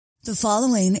The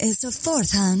following is a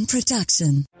Fourth Hand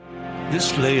production.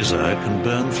 This laser can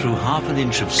burn through half an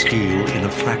inch of steel in a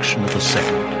fraction of a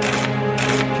second.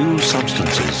 Few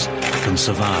substances can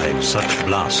survive such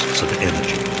blasts of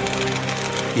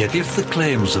energy. Yet if the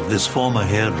claims of this former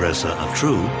hairdresser are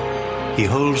true, he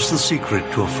holds the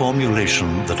secret to a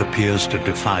formulation that appears to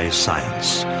defy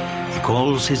science. He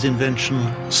calls his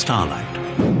invention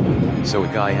Starlight. So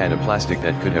a guy had a plastic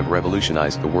that could have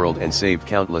revolutionized the world and saved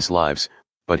countless lives,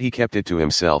 but he kept it to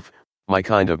himself, my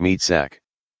kind of meat sack.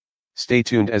 Stay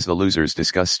tuned as the losers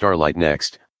discuss Starlight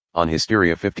next, on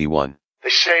Hysteria 51. They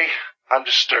say I'm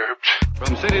disturbed.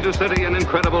 From city to city, an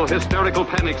incredible hysterical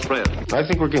panic spread. I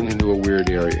think we're getting into a weird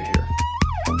area here.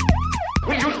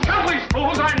 Well, you tell these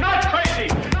fools I'm not crazy!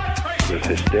 There's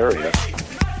hysteria.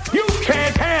 You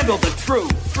can't handle the truth!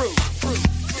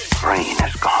 Brain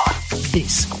is gone.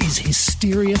 This is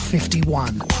Hysteria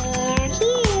 51. They're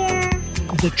here.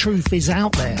 The truth is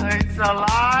out there. It's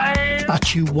alive!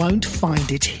 But you won't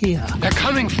find it here. They're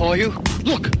coming for you.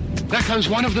 Look, there comes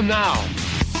one of them now.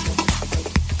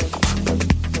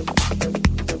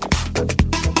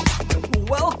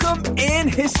 Welcome in,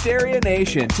 Hysteria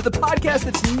Nation, to the podcast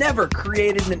that's never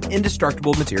created an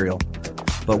indestructible material.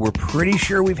 But we're pretty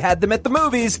sure we've had them at the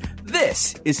movies.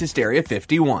 This is Hysteria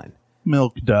 51.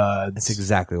 Milk duds. That's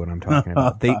exactly what I'm talking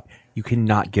about. You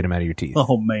cannot get them out of your teeth.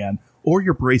 Oh, man. Or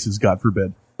your braces, God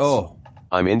forbid. Oh.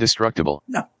 I'm indestructible.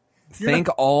 No. Thank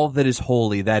all that is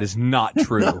holy. That is not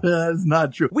true. That is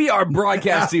not true. We are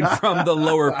broadcasting from the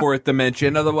lower fourth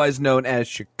dimension, otherwise known as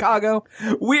Chicago.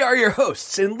 We are your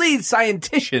hosts and lead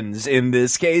scienticians in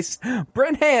this case,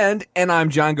 Brent Hand, and I'm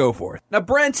John Goforth. Now,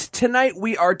 Brent, tonight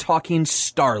we are talking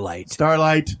Starlight.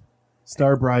 Starlight.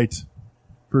 Starbright.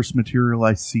 First material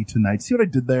I see tonight. See what I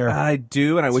did there? I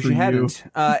do, and I wish you hadn't.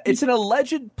 It's an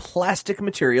alleged plastic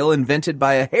material invented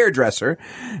by a hairdresser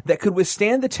that could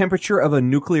withstand the temperature of a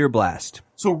nuclear blast.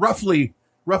 So roughly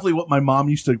what my mom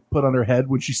used to put on her head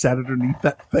when she sat underneath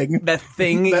that thing. That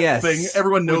thing, yes. Thing.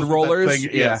 Everyone knows with rollers. That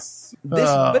thing. Yes.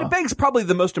 But it begs probably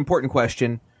the most important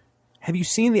question. Have you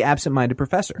seen The Absent-Minded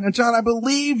Professor? Now, John, I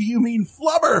believe you mean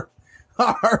Flubber.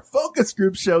 Our focus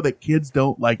group show that kids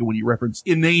don't like it when you reference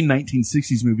inane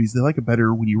 1960s movies. They like it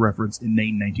better when you reference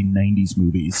inane 1990s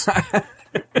movies.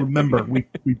 Remember, we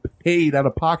paid out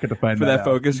of pocket to find for that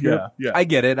focus group. Yeah. I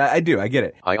get it. I do. I get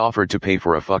it. I offered to pay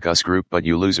for a fuck us group, but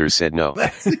you losers said no.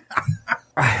 Enough,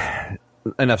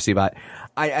 Seabot.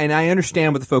 I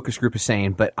understand what the focus group is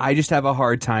saying, but I just have a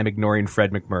hard time ignoring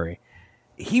Fred MacMurray.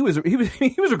 He was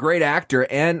a great actor,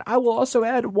 and I will also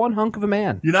add one hunk of a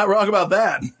man. You're not wrong about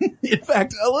that. In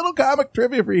fact, a little comic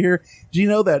trivia for you here. Do you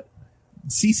know that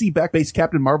C.C. Beck based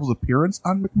Captain Marvel's appearance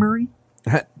on MacMurray?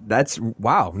 That's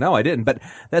wow. No, I didn't. But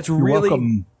that's You're really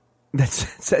welcome.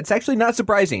 It's actually not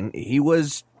surprising. He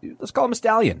was, let's call him a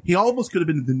stallion. He almost could have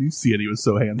been the new Venusian. He was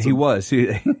so handsome. He was.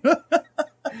 You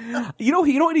know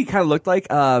what he kind of looked like?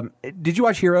 Did you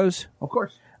watch Heroes? Of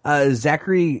course.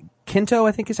 Zachary Quinto,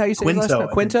 I think is how you say his last name.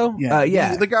 Quinto?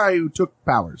 Yeah. The guy who took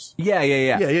powers. Yeah.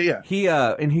 He,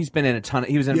 and he's been in a ton of,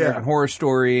 he was in American Horror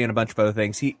Story and a bunch of other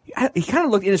things. He kind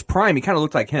of looked, in his prime, he kind of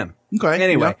looked like him. Okay.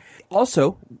 Anyway,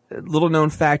 also, a little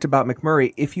known fact about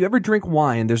MacMurray, if you ever drink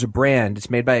wine, there's a brand, it's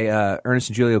made by Ernest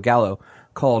and Julio Gallo,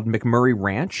 called MacMurray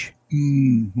Ranch.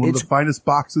 One of the finest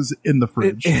boxes in the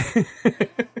fridge.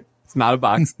 It's not a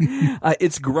box.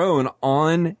 It's grown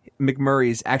on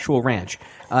MacMurray's actual ranch.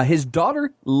 His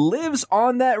daughter lives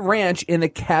on that ranch in a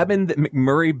cabin that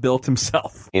MacMurray built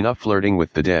himself. Enough flirting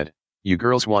with the dead. You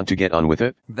girls want to get on with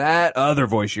it? That other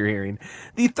voice you're hearing.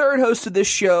 The third host of this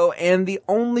show and the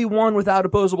only one without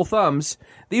opposable thumbs,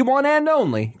 the one and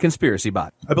only Conspiracy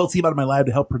Bot. I built Seabot in my lab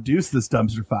to help produce this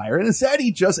dumpster fire, and instead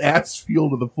he just adds fuel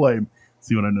to the flame.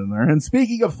 See what I did there? And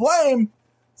speaking of flame,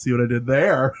 see what I did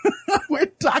there? We're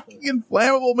talking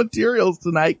inflammable materials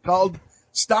tonight called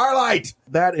Starlight,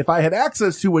 that if I had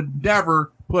access to would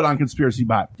never put on Conspiracy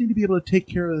Bot. Need to be able to take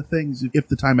care of the things if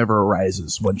the time ever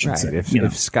arises, one should say. If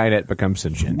Skynet becomes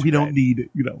sentient. We don't need,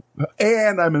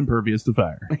 and I'm impervious to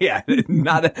fire. Yeah,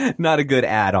 not a good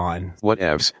add-on.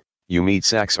 Whatevs. You meat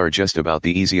sacks are just about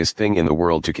the easiest thing in the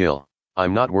world to kill.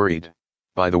 I'm not worried.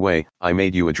 By the way, I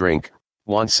made you a drink.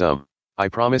 Want some? I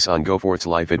promise on Goforth's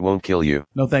life it won't kill you.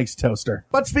 No thanks, Toaster.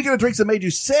 But speaking of drinks that made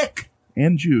you sick,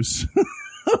 and juice,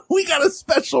 we got a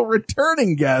special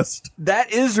returning guest.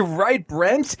 That is right,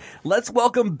 Brent. Let's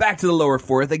welcome back to the lower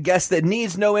fourth a guest that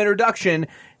needs no introduction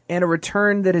and a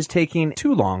return that is taking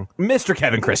too long, Mr.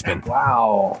 Kevin Crispin.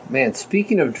 Wow. Man,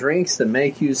 speaking of drinks that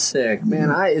make you sick,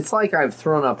 man, it's like I've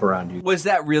thrown up around you. Was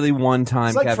that really one time,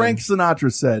 It's like Kevin? Frank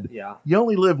Sinatra said, you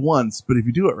only live once, but if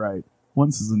you do it right,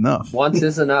 Once is enough. Once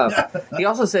is enough. He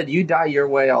also said, "You die your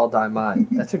way, I'll die mine."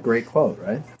 That's a great quote,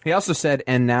 right? He also said,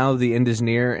 "And now the end is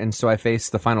near, and so I face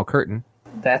the final curtain."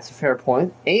 That's a fair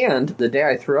point. And the day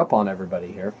I threw up on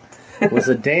everybody here was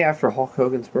the day after Hulk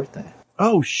Hogan's birthday.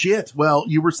 Oh, shit. Well,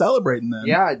 you were celebrating then.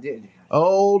 Yeah, I did.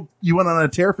 Oh, you went on a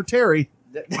tear for Terry.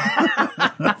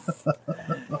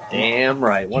 Damn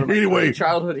right. One of my Anyway.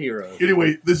 childhood heroes.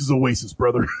 Anyway, this is Oasis,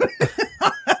 brother.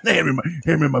 hand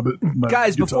me my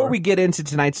Guys, guitar. before we get into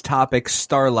tonight's topic,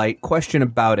 Starlight, question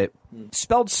about it.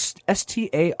 Spelled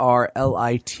Starlite.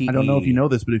 I don't know if you know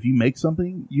this, but if you make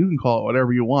something, you can call it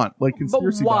whatever you want. Like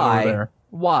conspiracy why? over there.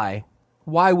 Why?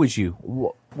 Why would you?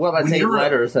 Well, that's When 8 you're-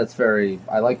 letters. That's very...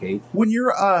 I like 8. When you're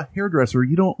a hairdresser,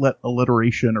 you don't let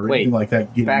alliteration or anything like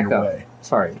that get in back your up. way.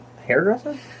 Sorry.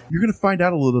 Hairdresser? You're going to find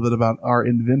out a little bit about our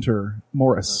inventor,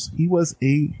 Morris. He was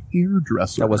a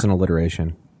hairdresser. That wasn't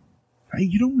alliteration. Hey,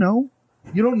 you don't know.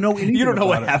 You don't know anything. You don't know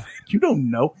about what it. happened. You don't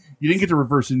know. You didn't get to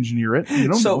reverse engineer it. You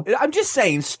don't know. I'm just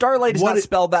saying, Starlight is What not it-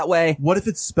 spelled that way. What if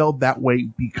it's spelled that way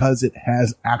because it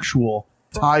has actual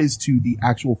ties to the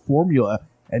actual formula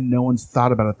and no one's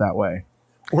thought about it that way?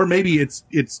 Or maybe it's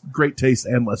great taste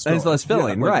and less filling. And it's less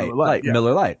filling, Yeah, like right? Miller Lite, Like yeah.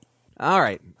 Miller Lite. All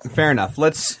right, fair enough.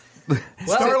 Let's. Well,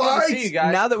 Starlight! good to see you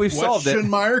guys. Now that we've solved it, Question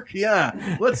mark?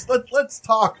 Yeah. Let's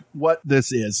talk what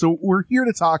this is. So we're here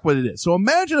to talk what it is. So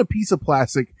imagine a piece of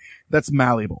plastic that's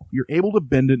malleable. You're able to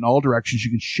bend it in all directions.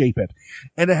 You can shape it.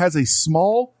 And it has a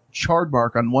small charred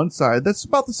mark on one side that's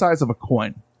about the size of a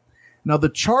coin. Now the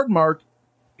charred mark,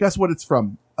 guess what it's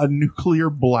from? A nuclear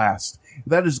blast.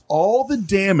 That is all the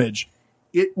damage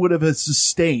it would have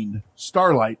sustained,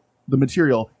 Starlight, the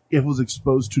material, if it was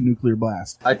exposed to nuclear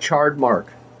blast. A charred mark.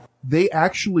 They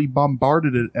actually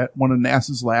bombarded it at one of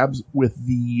NASA's labs with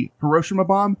the Hiroshima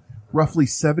bomb, roughly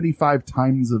 75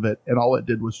 times of it, and all it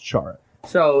did was char it.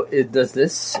 So, does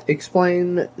this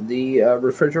explain the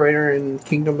refrigerator in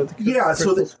Kingdom of the Yeah,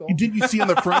 so Crystal Skull? did you see on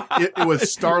the front, it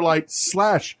was Starlight /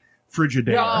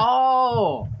 Frigidaire.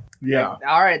 Oh! Yeah.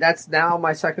 All right, that's now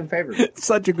my second favorite.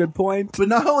 such a good point. But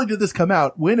not only did this come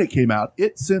out, when it came out,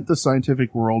 it sent the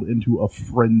scientific world into a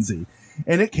frenzy.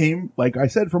 And it came, like I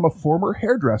said, from a former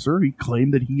hairdresser. He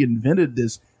claimed that he invented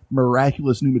this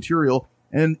miraculous new material,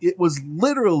 and it was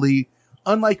literally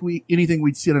unlike anything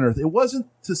we'd seen on Earth. It wasn't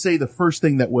to say the first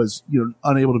thing that was,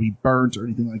 unable to be burnt or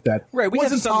anything like that. Right, we it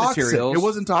have wasn't some toxic. materials. It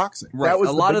wasn't toxic. Right, That was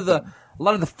a lot big of the thing. a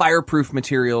lot of the fireproof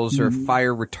materials or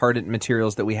fire retardant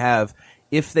materials that we have,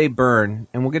 if they burn,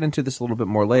 and we'll get into this a little bit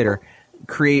more later,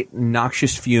 create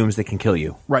noxious fumes that can kill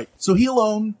you. Right. So he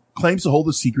alone claims to hold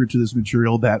the secret to this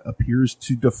material that appears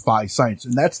to defy science.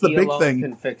 And that's the He big alone thing.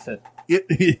 can fix it.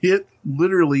 It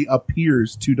literally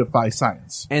appears to defy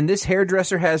science. And this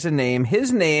hairdresser has a name.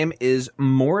 His name is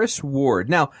Morris Ward.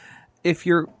 Now, if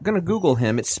you're going to Google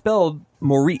him, it's spelled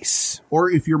Maurice. Or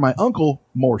if you're my uncle,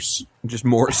 Morse. Just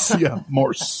Morse. Yeah,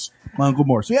 Morse. My uncle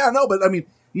Morse. Yeah, no, but I mean,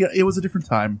 it was a different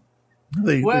time.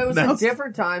 It was a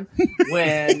different time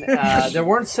when there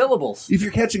weren't syllables. If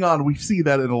you're catching on, we see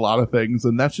that in a lot of things,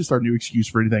 and that's just our new excuse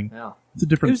for anything. Yeah. It's a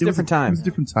different. It was a different time. It was a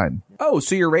different time. Oh,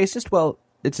 so you're racist? Well,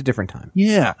 it's a different time.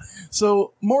 Yeah.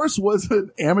 So Morris was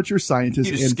an amateur scientist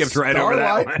You just and skipped right over that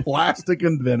Starlight one. plastic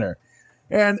inventor.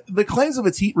 And the claims of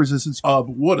its heat resistance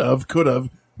could have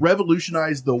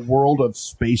revolutionized the world of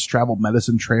space travel,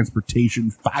 medicine,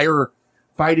 transportation, fire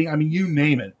fighting. I mean, you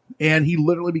name it. And he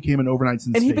literally became an overnight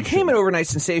sensation. And he became an overnight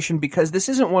sensation because this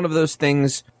isn't one of those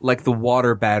things like the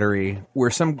water battery where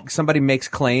somebody makes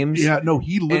claims. Yeah, no,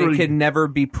 he literally and it can never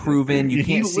be proven. You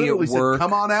can't see it literally work. said,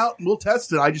 "Come on out and we'll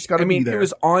test it. I just got to I mean, be there." it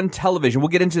was on television. We'll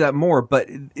get into that more, but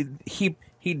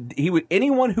he would,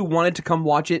 anyone who wanted to come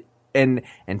watch it and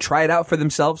try it out for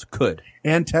themselves could.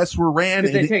 And tests were ran.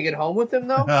 Did they take it home with them,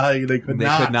 though? They could They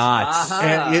not. could not. Uh-huh.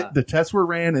 And the tests were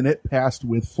ran, and it passed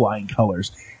with flying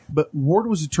colors. But Ward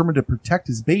was determined to protect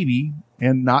his baby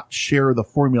and not share the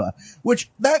formula, which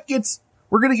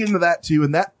we're going to get into that too,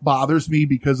 and that bothers me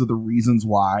because of the reasons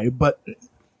why, but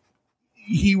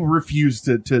he refused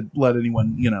to let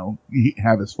anyone,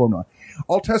 have his formula.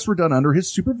 All tests were done under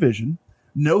his supervision.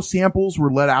 No samples were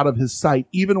let out of his sight,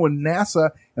 even when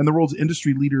NASA and the world's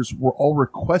industry leaders were all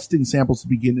requesting samples to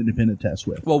begin independent tests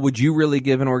with. Well, would you really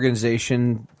give an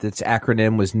organization that's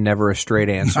acronym was never a straight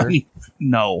answer? I mean,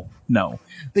 no.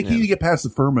 They can't even get past the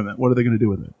firmament. What are they going to do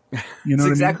with it? You know That's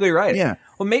what exactly I mean? right. Yeah.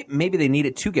 Well, maybe they need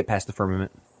it to get past the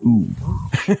firmament. Ooh.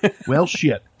 Well,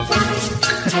 shit.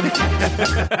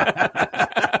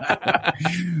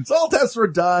 So all tests were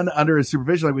done under his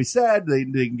supervision, like we said. They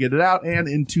didn't get it out, and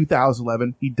in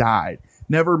 2011, he died,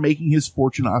 never making his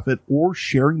fortune off it or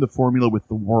sharing the formula with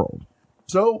the world.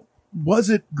 So Was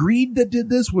it greed that did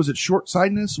this? Was it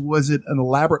short-sightedness? Was it an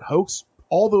elaborate hoax?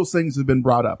 All those things have been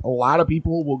brought up. A lot of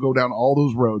people will go down all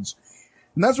those roads.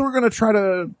 And that's what we're going to try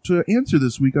to answer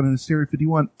this week on Hysteria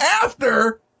 51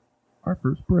 after our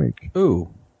first break.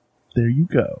 Ooh. There you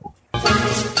go.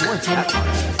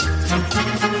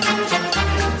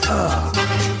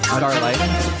 Starbright.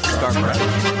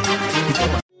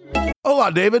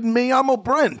 Hola, David. Me llamo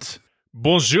Brent.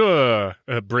 Bonjour,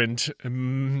 Brent.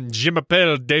 Je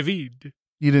m'appelle David.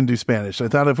 You didn't do Spanish. I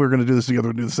thought if we were going to do this together,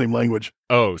 we'd do the same language.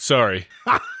 Oh, sorry.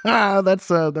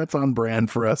 That's on brand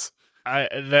for us.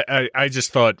 I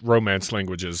just thought romance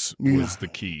languages was the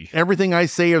key. Everything I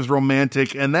say is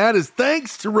romantic, and that is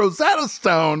thanks to Rosetta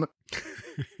Stone.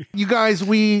 You guys,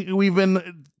 we've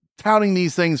been touting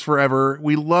these things forever.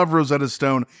 We love Rosetta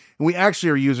Stone, and we actually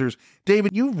are users.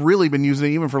 David, you've really been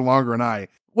using it even for longer than I.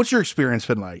 What's your experience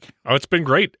been like? Oh, it's been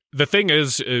great. The thing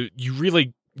is, you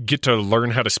really get to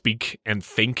learn how to speak and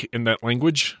think in that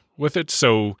language with it.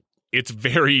 So it's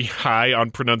very high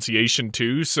on pronunciation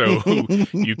too. So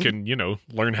you can,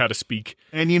 learn how to speak.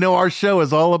 And our show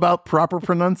is all about proper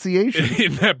pronunciation.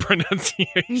 In that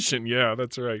pronunciation. Yeah,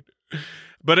 that's right.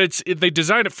 But they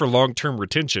design it for long-term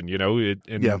retention, if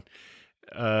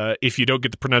you don't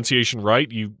get the pronunciation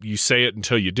right, you say it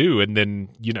until you do, and then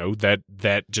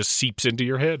that just seeps into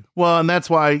your head. Well, and that's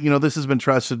why this has been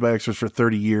trusted by experts for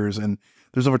 30 years, and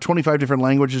there's over 25 different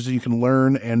languages that you can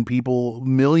learn, and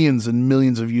millions and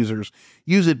millions of users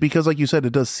use it because, like you said,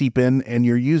 it does seep in, and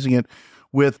you're using it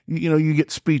with you get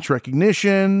speech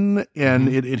recognition, and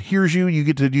it hears you. You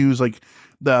get to use like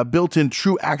the built-in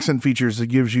true accent features that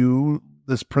gives you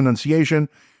this pronunciation,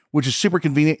 which is super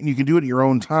convenient, and you can do it at your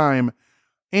own time.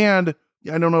 And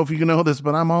I don't know if you can know this,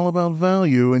 but I'm all about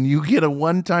value, and you get a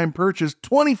one-time purchase,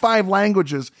 25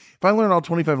 languages. If I learned all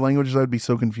 25 languages, I'd be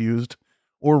so confused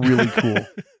or really cool. I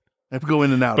have to go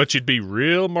in and out. But you'd be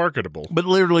real marketable. But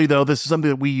literally, though, this is something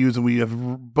that we use,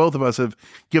 and both of us have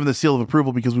given the seal of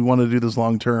approval because we want to do this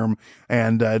long-term,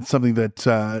 and it's something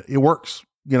that it works.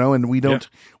 And we don't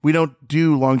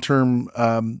do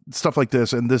long-term stuff like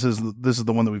this. And this is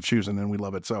the one that we've chosen, and we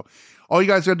love it. So all you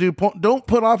guys got to do, don't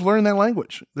put off learning that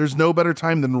language. There's no better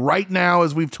time than right now,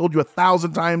 as we've told you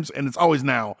 1,000 times, and it's always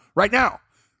now. Right now.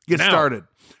 Get started.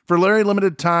 For a very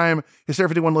limited time, Hysteria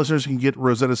 51 listeners can get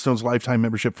Rosetta Stone's lifetime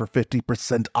membership for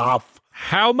 50% off.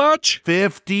 How much?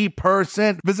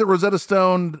 50%. Visit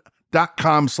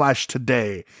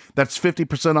rosettastone.com/today. That's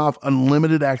 50% off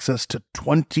unlimited access to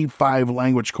 25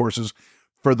 language courses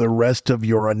for the rest of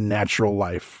your unnatural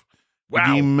life.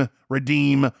 Wow.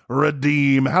 Redeem.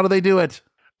 How do they do it?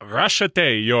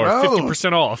 Rashate, you're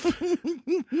 50% off.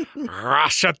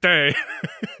 Rashate.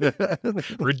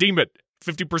 Redeem it.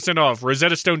 50% off.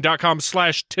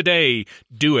 rosettastone.com/today.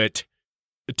 Do it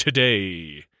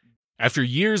today. After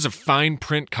years of fine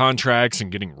print contracts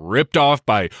and getting ripped off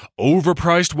by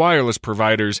overpriced wireless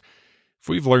providers, if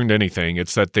we've learned anything,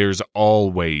 it's that there's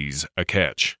always a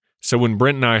catch. So when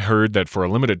Brent and I heard that for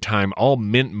a limited time, all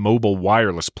Mint Mobile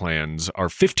wireless plans are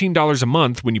 $15 a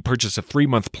month when you purchase a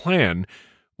 3-month plan,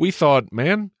 we thought,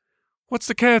 man, what's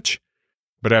the catch?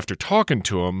 But after talking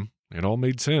to them, it all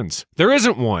made sense. There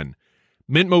isn't one.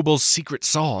 Mint Mobile's secret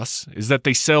sauce is that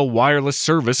they sell wireless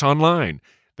service online.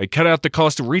 They cut out the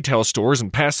cost of retail stores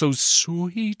and pass those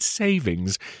sweet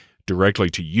savings directly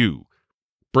to you.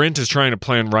 Brent is trying a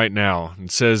plan right now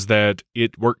and says that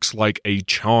it works like a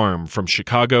charm from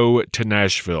Chicago to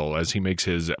Nashville as he makes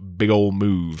his big ol'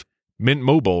 move. Mint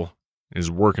Mobile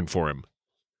is working for him.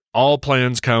 All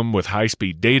plans come with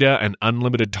high-speed data and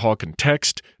unlimited talk and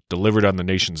text delivered on the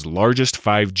nation's largest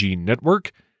 5G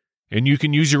network, and you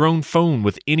can use your own phone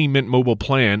with any Mint Mobile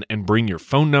plan and bring your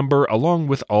phone number along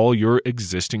with all your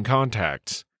existing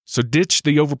contacts. So ditch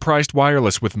the overpriced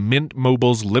wireless with Mint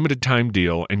Mobile's limited time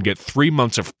deal and get 3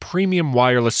 months of premium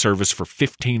wireless service for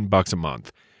 $15 a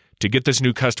month. To get this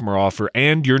new customer offer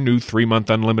and your new 3-month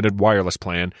unlimited wireless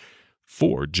plan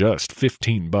for just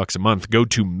 $15 a month, go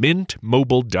to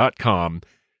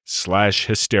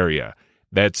mintmobile.com/hysteria.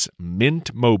 That's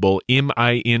Mint Mobile,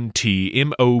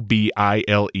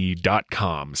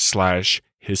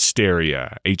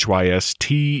 mintmobile.com/hysteria,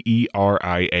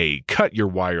 HYSTERIA. Cut your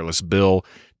wireless bill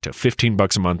to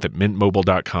 $15 a month at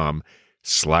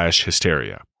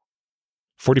mintmobile.com/hysteria.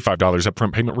 $45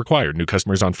 upfront payment required. New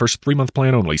customers on first 3-month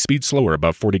plan only. Speed slower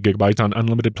above 40 gigabytes on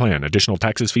unlimited plan. Additional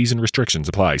taxes, fees, and restrictions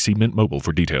apply. See Mint Mobile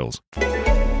for details.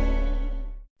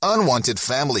 Unwanted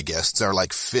family guests are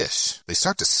like fish. They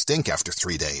start to stink after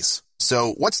 3 days.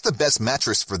 So what's the best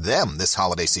mattress for them this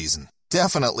holiday season?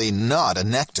 Definitely not a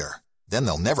Nectar. Then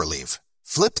they'll never leave.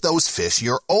 Flip those fish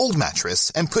your old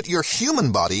mattress and put your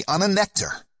human body on a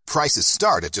Nectar. Prices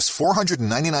start at just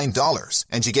 $499,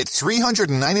 and you get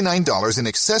 $399 in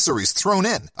accessories thrown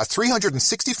in, a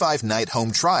 365-night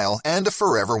home trial, and a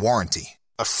forever warranty.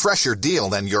 A fresher deal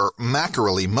than your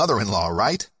mackerel-y mother-in-law,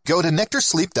 right? Go to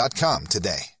NectarSleep.com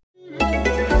today.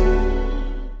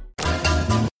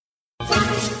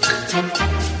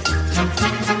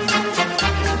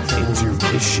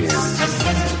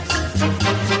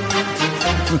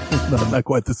 Not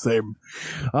quite the same.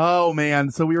 Oh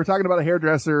man! So we were talking about a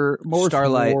hairdresser, Morse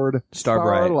Starlight, Ward,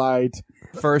 Starbright.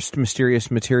 First mysterious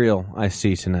material I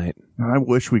see tonight. I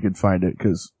wish we could find it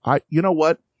because you know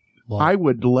what? I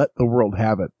would let the world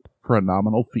have it for a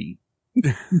nominal fee.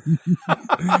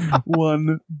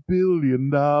 $1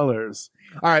 billion. All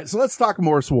right, so let's talk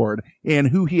Morse Ward and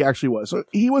who he actually was. So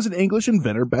he was an English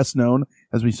inventor, best known,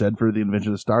 as we said, for the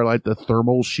invention of Starlight, the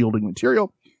thermal shielding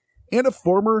material, and a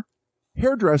former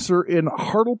hairdresser in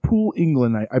Hartlepool,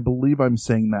 England. I believe I'm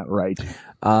saying that right.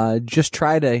 Just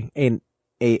tried a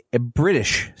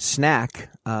British snack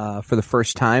for the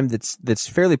first time that's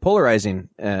fairly polarizing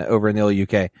over in the old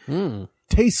UK.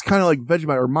 Tastes kind of like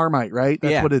Vegemite or Marmite, right?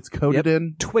 That's what it's coated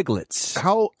in. Twiglets.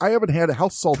 I haven't had it. How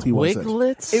salty was it?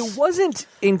 Twiglets? It wasn't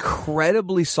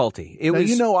incredibly salty. It was.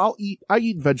 You know, I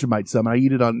eat Vegemite some. I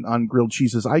eat it on grilled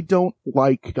cheeses. I don't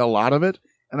like a lot of it.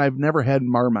 And I've never had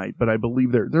Marmite, but I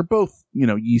believe they're both,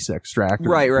 yeast extract.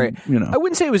 Right. I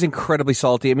wouldn't say it was incredibly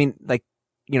salty. I mean, like,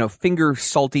 finger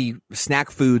salty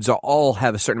snack foods all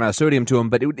have a certain amount of sodium to them,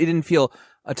 but it didn't feel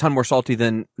a ton more salty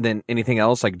than anything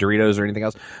else, like Doritos or anything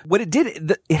else. What it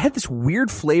did, it had this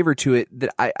weird flavor to it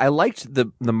that I liked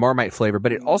the Marmite flavor,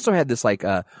 but it also had this like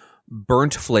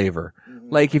burnt flavor.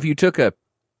 Like if you took a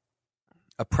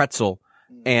pretzel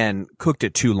and cooked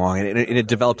it too long, and it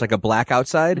developed like a black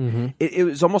outside. It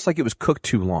was almost like it was cooked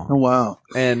too long. Oh wow!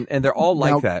 And they're all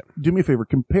like now, that. Do me a favor.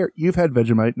 Compare. You've had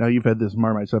Vegemite. Now you've had this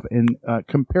Marmite stuff, and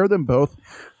compare them both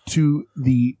to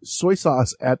the soy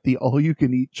sauce at the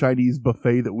all-you-can-eat Chinese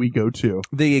buffet that we go to.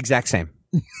 The exact same.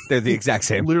 They're the exact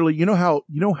same. Literally, you know how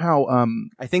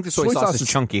I think the soy sauce is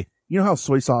chunky. You know how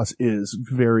soy sauce is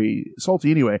very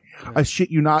salty anyway. I shit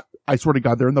you not. I swear to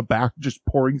God, they're in the back just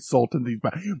pouring salt in these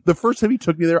back. The first time he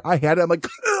took me there, I had it. I'm like,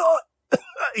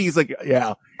 he's like,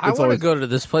 yeah. I want to go to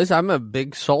this place. I'm a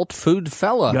big salt food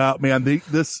fella. Yeah, man.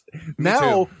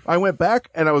 Now I went back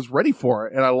and I was ready for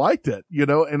it and I liked it,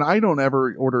 and I don't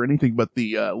ever order anything but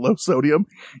the low sodium.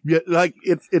 Yeah, like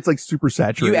it's like super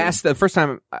saturated. You asked the first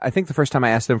time I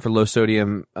asked them for low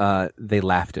sodium, they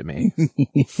laughed at me.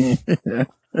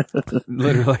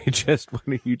 Literally, just what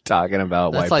are you talking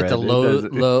about? That's white like bread?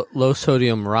 the low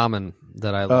sodium ramen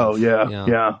that I love. Oh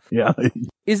yeah.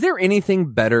 Is there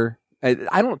anything better?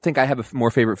 I don't think I have a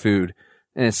more favorite food,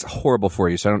 and it's horrible for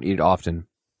you, so I don't eat it often,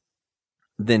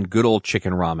 than good old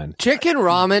chicken ramen. Chicken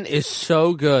ramen is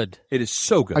so good. It is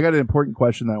so good. I got an important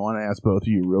question that I want to ask both of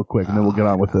you real quick, and then we'll get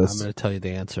on with this. I'm going to tell you the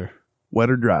answer.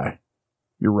 Wet or dry?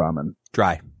 Your ramen.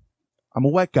 Dry. I'm a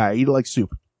wet guy. I eat it like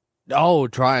soup. Oh,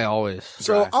 dry always.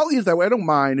 So I'll eat it that way. I don't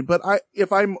mind, but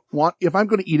if I'm going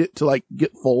to eat it to like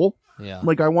get full,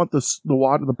 like I want the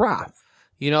water, the broth.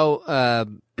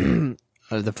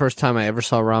 The first time I ever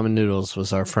saw ramen noodles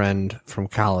was our friend from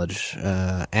college,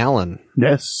 Alan.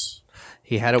 Yes.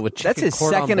 He had it with chicken That's his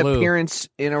cordon second bleu. appearance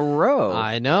in a row.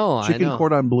 I know. Chicken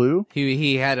cordon bleu?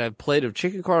 He had a plate of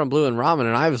chicken cordon bleu and ramen,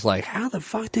 and I was like, how the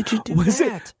fuck did you do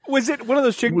that? Was it one of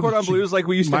those chicken cordon bleus like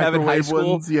we used to have in high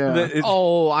school? Ones, yeah.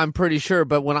 I'm pretty sure.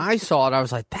 But when I saw it, I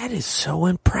was like, that is so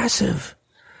impressive.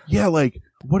 Yeah, like,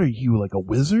 what are you, like a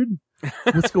wizard?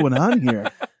 What's going on here?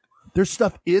 There's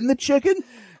stuff in the chicken?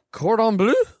 Cordon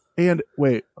bleu? And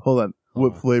wait, hold on.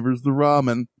 What flavor's the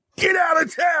ramen? Get out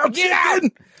of town, Get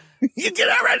chicken! You get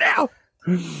out right now!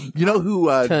 You know who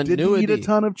didn't eat a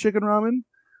ton of chicken ramen?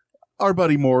 Our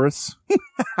buddy Morris.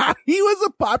 He was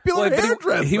a popular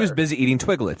hairdresser. He was busy eating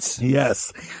Twiglets.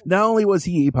 Yes. Not only was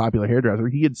he a popular hairdresser,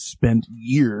 he had spent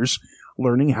years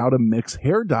learning how to mix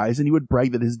hair dyes, and he would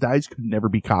brag that his dyes could never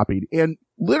be copied. And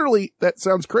literally, that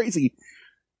sounds crazy.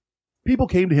 People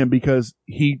came to him because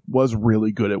he was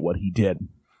really good at what he did.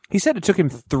 He said it took him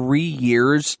 3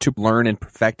 years to learn and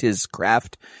perfect his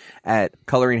craft at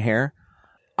coloring hair.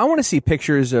 I want to see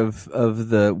pictures of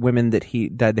the women that he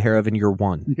dyed the hair of in year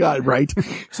one. Yeah, right.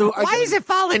 So why is it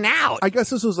falling out? I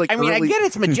guess this was like I get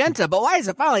it's magenta, but why is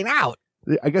it falling out?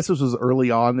 I guess this was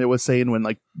early on. It was saying when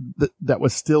like that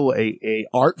was still a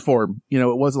art form.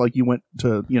 It wasn't like you went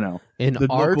to in the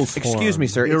art local form. Excuse me,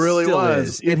 sir. It really still was.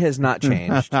 Is. It has not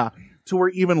changed. to where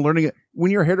even learning it, when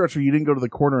you're a hairdresser, you didn't go to the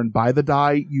corner and buy the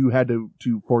dye. You had to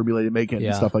formulate it, make it,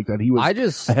 and stuff like that. He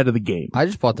was ahead of the game. I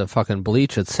just bought the fucking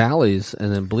bleach at Sally's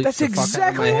and then bleached That's the fuck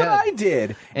exactly out of my what head. I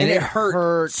did. And it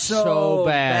hurt so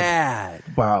bad.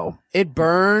 Wow. It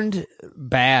burned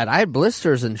bad. I had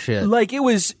blisters and shit. Like, it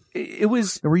was,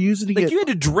 Were you using like, it? you had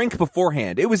to drink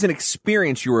beforehand. It was an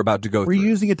experience you were about to go Were through. you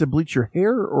using it to bleach your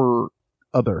hair or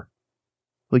other?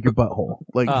 Like your butthole.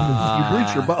 Like, you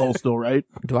bleach your butthole still, right?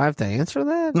 Do I have to answer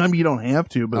that? I mean, you don't have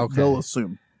to, but Okay. they'll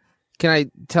assume. Can I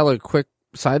tell a quick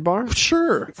sidebar?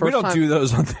 Sure. We don't do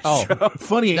those on the show.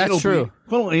 Funny That's anal true.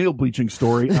 Funny anal bleaching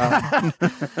story.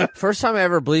 First time I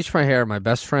ever bleached my hair, my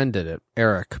best friend did it,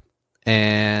 Eric.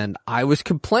 And I was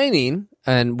complaining,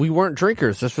 and we weren't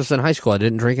drinkers. This was in high school. I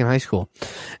didn't drink in high school.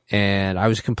 And I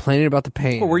was complaining about the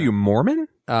pain. Well, were you Mormon?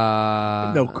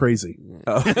 No, crazy.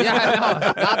 Oh.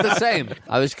 Yeah, no, not the same.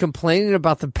 I was complaining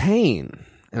about the pain,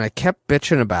 and I kept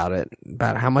bitching about it,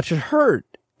 about how much it hurt.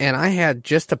 And I had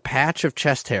just a patch of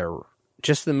chest hair,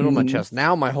 just in the middle of my chest.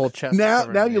 Now my whole chest.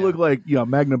 Now you look like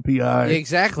Magnum PI.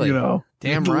 Exactly. You know,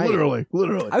 Damn right. Literally.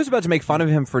 I was about to make fun of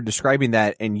him for describing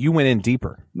that, and you went in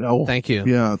deeper. No, Thank you.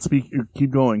 Yeah, keep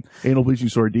going. Anal bleaching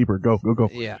story deeper. Go.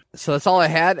 Yeah. So that's all I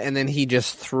had, and then he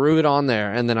just threw it on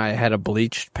there, and then I had a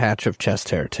bleached patch of chest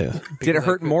hair too. Did it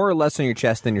hurt more or less on your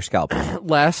chest than your scalp?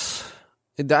 Less.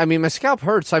 I mean, my scalp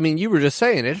hurts. I mean, you were just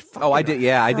saying it. Oh, I did.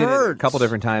 Yeah, I did it a hurts. couple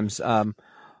different times.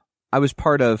 I was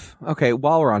part of. Okay,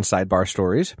 while we're on sidebar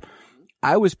stories,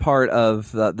 I was part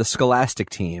of the Scholastic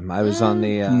team. I was on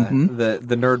the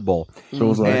Nerd Bowl, So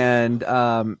was I.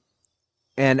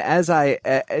 and as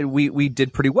we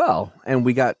did pretty well, and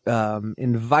we got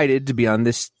invited to be on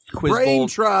this Quiz Brain Bowl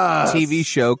Trust. TV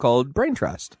show called Brain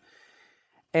Trust.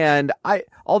 And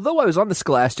although I was on the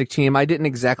Scholastic team, I didn't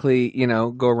exactly,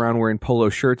 go around wearing polo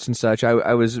shirts and such.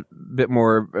 I was a bit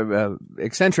more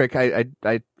eccentric. I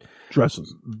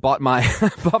Dresses. bought my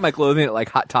clothing at like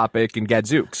Hot Topic and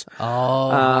Gadzooks. Oh,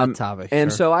 Hot Topic. And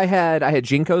sure. so I had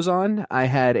Jinkos on. I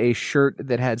had a shirt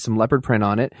that had some leopard print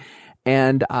on it,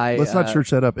 and Let's not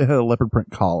church that up. It had a leopard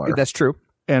print collar. That's true.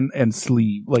 And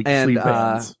sleeve, sleeve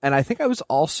bands. And I think I was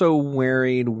also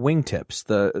wearing wingtips,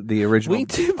 the original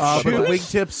Wingtip But the shoes?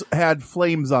 wingtips had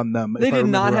flames on them. They if I did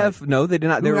not remember right. have. No, they did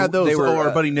not. Who had those? They were,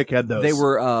 our buddy Nick had those. They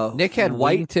were Nick had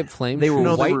white wingtip flames. They were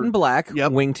No, they white were- and black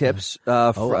wingtips.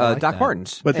 I like Doc that.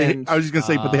 Martens. But And- I was just gonna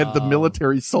say, but they had the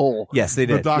military soul. Yes, they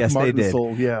did. The Doc Yes, Marten they did.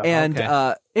 soul. Yeah. And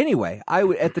Okay. anyway,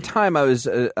 at the time I was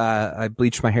I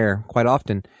bleached my hair quite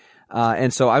often,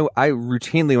 and so I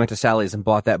routinely went to Sally's and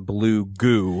bought that blue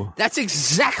goo. That's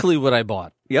exactly what I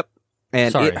bought. Yep,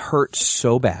 and Sorry. it hurt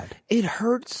so bad. It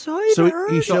hurts so. So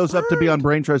he shows up to be on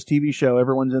Brain Trust TV show.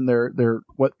 Everyone's in their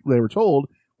what they were told,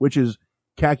 which is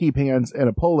khaki pants and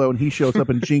a polo, and he shows up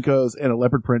in Jinkos and a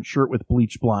leopard print shirt with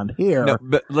bleached blonde hair. No,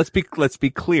 but let's be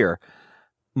clear.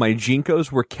 My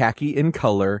Jinkos were khaki in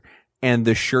color, and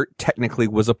the shirt technically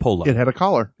was a polo. It had a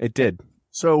collar. It did.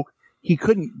 So he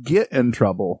couldn't get in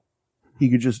trouble. He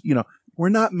could just, we're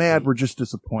not mad, we're just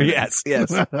disappointed. Yes,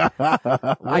 yes.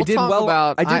 I did talk well.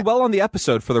 about- I did well on the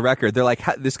episode. For the record, they're like,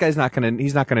 "This guy's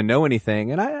he's not gonna know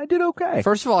anything," and I did okay.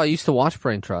 First of all, I used to watch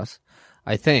Brain Trust.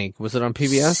 I think. Was it on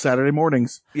PBS? Saturday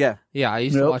mornings. Yeah. Yeah, I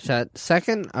used to watch that.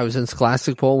 Second, I was in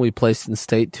Scholastic Bowl. We placed in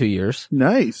state 2 years.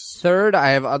 Nice. Third, I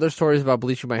have other stories about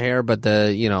bleaching my hair, but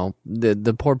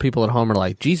the poor people at home are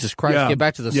like, Jesus Christ, Yeah. get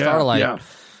back to the Yeah, Starlight. yeah.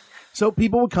 So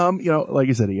people would come, like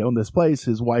I said, he owned this place.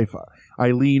 His wife,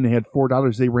 Eileen, had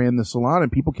 $4. They ran the salon,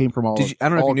 and people came from all. I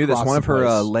don't know if all you knew this. across One of the her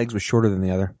place. legs was shorter than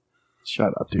the other.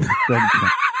 Shut up, dude.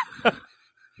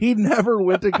 He never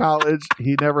went to college.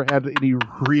 He never had any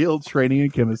real training in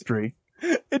chemistry.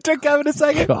 It took Kevin a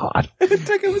second. God. It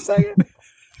took him a second.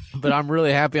 But I'm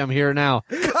really happy I'm here now.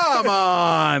 Come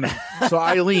on. So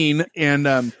Eileen and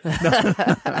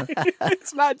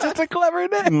It's not just a clever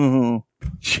name. oh,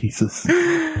 Jesus.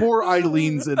 Poor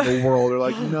Eileen's in the world. They're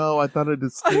like, no, I thought I'd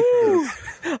escape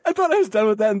this. I thought I was done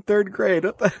with that in third grade.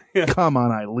 What the- Yeah. Come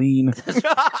on, Eileen.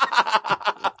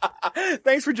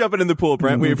 Thanks for jumping in the pool,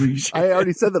 Brent. We appreciate it. I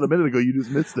already said that a minute ago. You just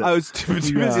missed it. I was too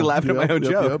busy laughing at my own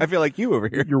joke. I feel like you over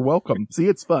here. You're welcome. See,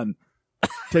 it's fun.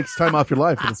 Takes time off your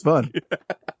life, but it's fun.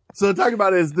 So talking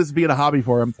about is this being a hobby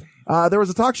for him. There was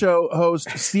a talk show host,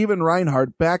 Steven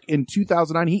Reinhardt, back in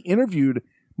 2009. He interviewed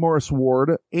Morris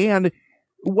Ward, and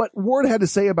what Ward had to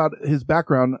say about his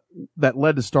background that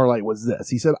led to Starlight was this.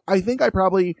 He said, I think I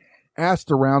probably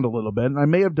asked around a little bit, and I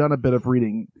may have done a bit of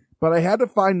reading, but I had to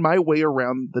find my way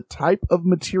around the type of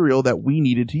material that we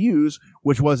needed to use,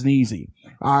 which wasn't easy.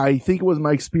 I think it was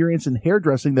my experience in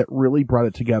hairdressing that really brought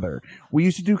it together. We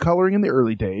used to do coloring in the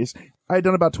early days. I had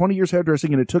done about 20 years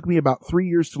hairdressing, and it took me about 3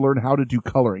 years to learn how to do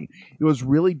coloring. It was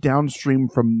really downstream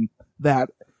from that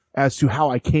as to how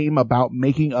I came about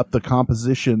making up the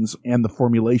compositions and the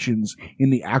formulations in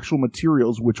the actual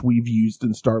materials which we've used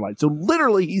in Starlight. So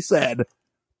literally, he said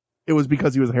it was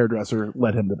because he was a hairdresser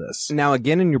led him to this. Now,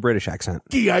 again, in your British accent.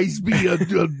 Guys, be a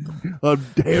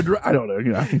hairdresser. I don't know.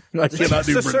 You know, I cannot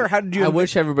do So, British. sir, how did you? I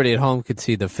wish everybody at home could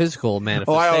see the physical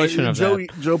manifestation of that.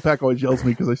 Joe Peck always yells at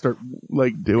me because I start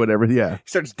like doing everything. Yeah. He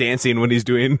starts dancing when he's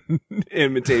doing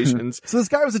imitations. So this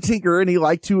guy was a tinkerer, and he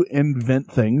liked to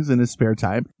invent things in his spare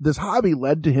time. This hobby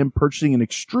led to him purchasing an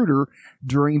extruder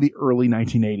during the early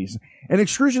 1980s. An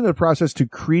extrusion is a process to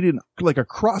create a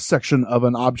cross-section of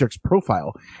an object's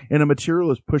profile, and a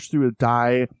material is pushed through a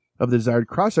die of the desired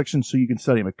cross-section so you can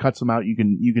study them. It cuts them out. You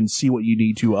can see what you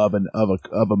need to of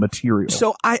a material.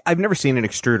 So I've never seen an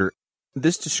extruder.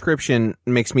 This description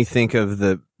makes me think of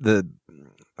the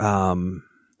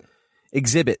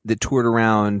exhibit that toured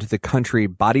around the country,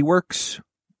 Body Works.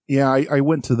 Yeah, I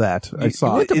went to that. I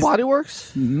saw You went to Body Works?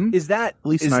 Mm-hmm. Is that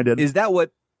Lisa and I did. Is that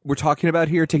what we're talking about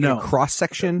here? Taking a cross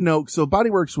section? No. So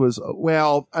Body Works was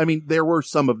there were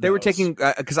some of they were taking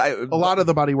because a lot of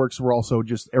the Body Works were also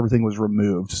just everything was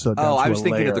removed. So down I to was a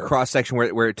thinking of layer. the cross section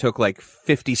where it took like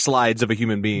 50 slides of a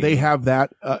human being. They have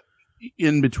that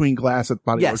in between glass at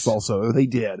Body Works also. They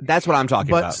did. That's what I'm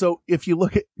talking about. But so if you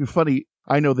look at funny.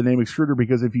 I know the name extruder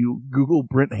because if you Google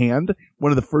Brent Hand,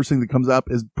 one of the first things that comes up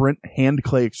is Brent Hand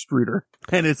Clay Extruder.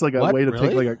 And it's like a way to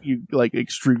take like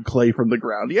extrude clay from the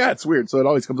ground. Yeah, it's weird. So it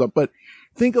always comes up. But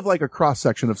think of like a cross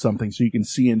section of something so you can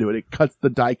see into it. The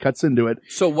die cuts into it.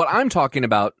 So what I'm talking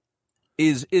about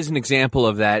is an example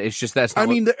of that. It's just that's not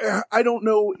I don't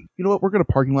know. You know what? We're going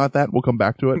to parking lot that. We'll come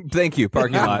back to it. Thank you,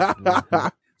 parking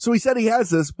lot. So he said he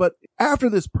has this, but after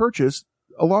this purchase,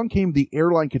 along came the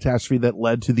airline catastrophe that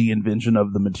led to the invention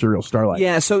of the material Starlight.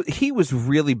 Yeah, so he was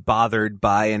really bothered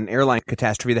by an airline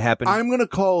catastrophe that happened. I'm going to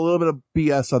call a little bit of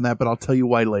BS on that, but I'll tell you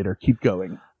why later. Keep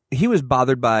going. He was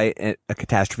bothered by a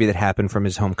catastrophe that happened from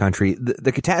his home country.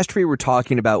 The catastrophe we're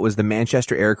talking about was the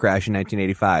Manchester air crash in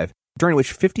 1985, during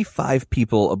which 55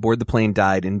 people aboard the plane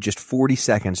died in just 40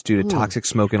 seconds due to toxic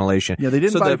smoke inhalation. Yeah, they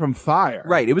didn't die from fire.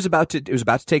 Right, it was about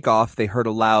to take off. They heard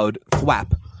a loud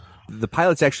thwap. The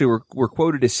pilots actually were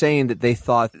quoted as saying that they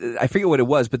thought, I forget what it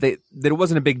was, but that it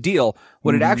wasn't a big deal.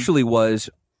 What it actually was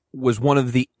one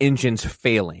of the engines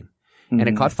failing, and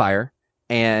it caught fire,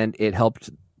 and it helped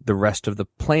the rest of the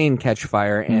plane catch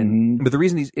fire. And but the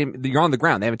reason you're on the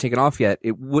ground, they haven't taken off yet,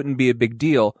 it wouldn't be a big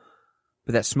deal.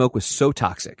 But that smoke was so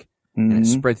toxic, and it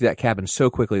spread through that cabin so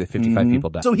quickly that 55 people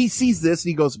died. So he sees this and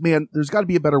he goes, "Man, there's got to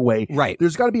be a better way. Right?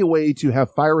 There's got to be a way to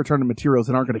have fire retardant materials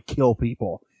that aren't going to kill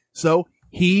people." So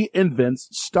he invents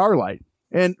Starlight.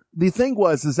 And the thing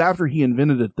is after he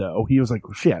invented it, though, he was like,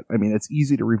 well, shit, I mean, it's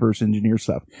easy to reverse engineer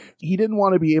stuff. He didn't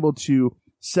want to be able to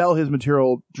sell his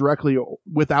material directly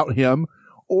without him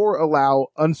or allow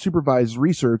unsupervised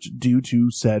research due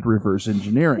to said reverse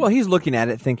engineering. Well, he's looking at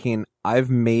it thinking, I've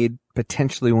made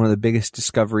potentially one of the biggest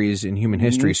discoveries in human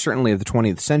history, certainly of the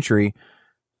 20th century.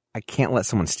 I can't let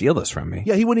someone steal this from me.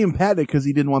 Yeah, he wouldn't even patent it because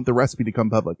he didn't want the recipe to come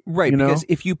public. Right, because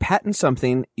if you patent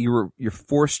something, you're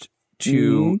forced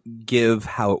to give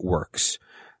how it works.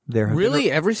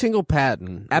 Every single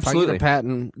patent. Absolutely. If I get a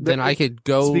patent, then I could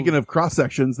go. Speaking of cross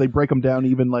sections, they break them down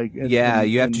even like. You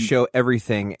have to show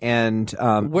everything. And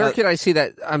where could I see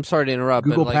that? I'm sorry to interrupt.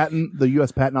 Google but patent, the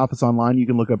U.S. Patent Office online. You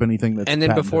can look up anything that's. And then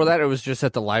patented. before that, it was just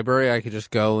at the library. I could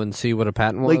just go and see what a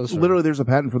patent Like was. literally, there's a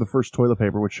patent for the first toilet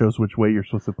paper, which shows which way you're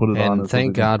supposed to put it on. And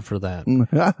thank God for that.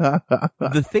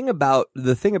 the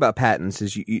thing about patents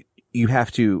is you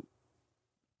have to.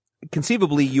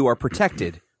 Conceivably, you are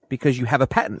protected because you have a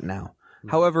patent now.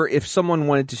 However, if someone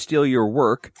wanted to steal your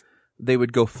work, they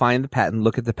would go find the patent,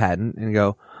 look at the patent, and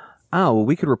go, oh, well,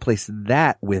 we could replace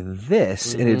that with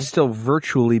this, and it'd still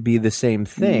virtually be the same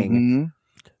thing.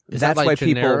 Is that's that like why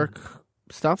generic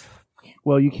stuff?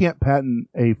 Well, you can't patent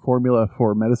a formula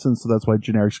for medicine, so that's why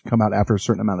generics come out after a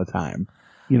certain amount of time.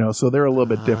 So they're a little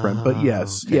bit different. But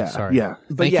yes, okay, sorry. yeah.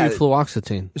 But Thank you,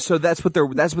 fluoxetine. So that's what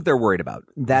they're worried about.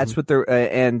 That's what they're,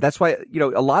 and that's why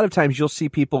a lot of times you'll see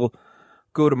people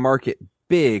go to market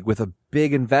big with a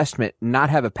big investment, not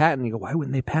have a patent. You go, why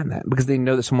wouldn't they patent that? Because they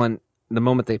know that the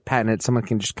moment they patent it, someone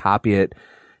can just copy it,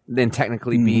 then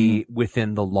technically be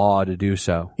within the law to do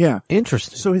so. Yeah.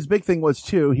 Interesting. So his big thing was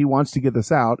too, he wants to get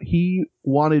this out. He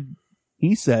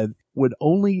said would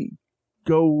only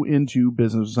go into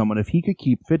business with someone if he could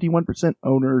keep 51%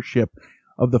 ownership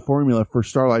of the formula for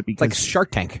Starlight, because it's like Shark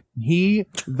Tank. He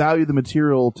valued the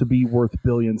material to be worth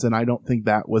billions, and I don't think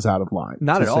that was out of line.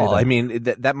 Not at all. I mean,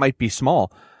 that might be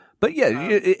small, but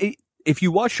yeah, If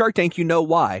you watch Shark Tank, you know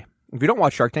why. If you don't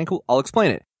watch Shark Tank, I'll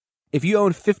explain it. If you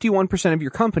own 51% of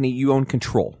your company, you own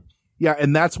control. Yeah,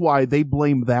 and that's why they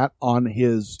blame that on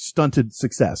his stunted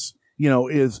success.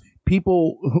 Is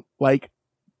people like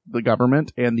the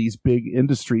government and these big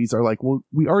industries are like, well,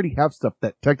 we already have stuff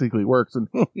that technically works, and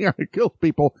yeah, it kills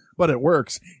people, but it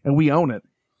works, and we own it.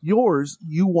 Yours,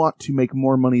 you want to make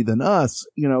more money than us.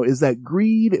 Is that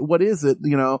greed? What is it,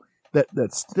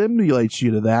 that stimulates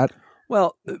you to that?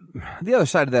 Well, the other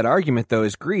side of that argument, though,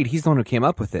 is greed. He's the one who came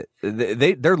up with it.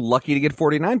 They're lucky to get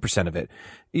 49% of it.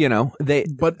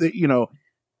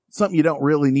 Something you don't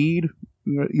really need.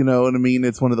 You know what I mean?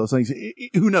 It's one of those things.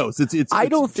 Who knows? It's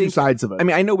two sides of it. I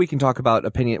mean, I know we can talk about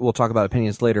opinion. We'll talk about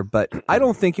opinions later, but I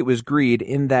don't think it was greed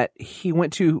in that he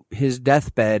went to his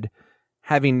deathbed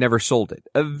having never sold it.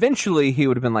 Eventually, he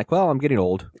would have been like, well, I'm getting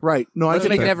old. Right. No, I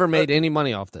think he never made any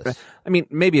money off this. I mean,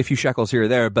 maybe a few shekels here or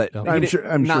there, but I'm sure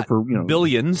for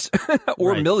billions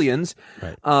or millions.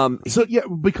 Right. So yeah,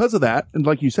 because of that, and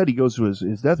like you said, he goes to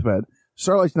his deathbed.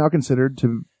 Starlight's now considered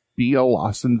to be a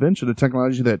lost invention, a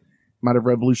technology that might have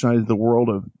revolutionized the world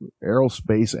of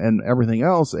aerospace and everything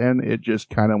else, and it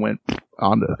just kind of went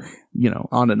on to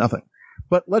nothing.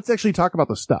 But let's actually talk about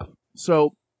the stuff.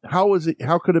 So how was it?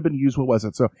 How could it have been used? What was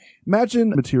it? So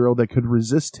imagine a material that could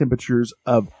resist temperatures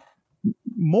of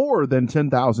more than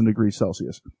 10,000 degrees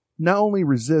Celsius. Not only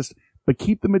resist, but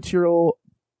keep the material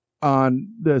on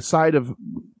the side of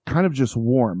kind of just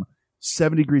warm.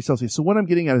 70 degrees Celsius. So what I'm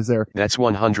getting at is that's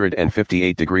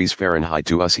 158 degrees Fahrenheit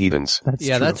to us heathens.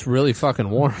 That's really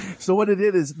fucking warm. So what it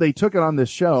did is they took it on this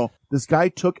show. This guy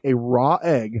took a raw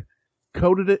egg,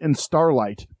 coated it in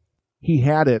Starlight. He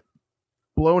had it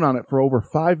blown on it for over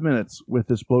 5 minutes with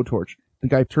this blowtorch. The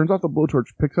guy turns off the blowtorch,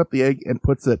 picks up the egg, and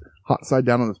puts it hot side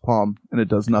down on his palm, and it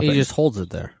does nothing. He just holds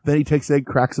it there. Then he takes the egg,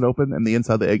 cracks it open, and the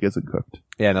inside of the egg isn't cooked.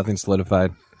 Yeah, nothing's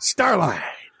solidified. Starlight!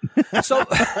 So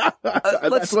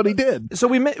that's what he did. So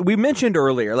we mentioned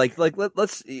earlier,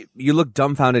 let's. You look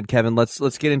dumbfounded, Kevin.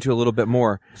 Let's get into a little bit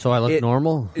more. So I look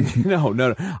normal?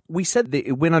 No. We said that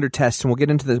it went under test, and we'll get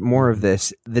into more of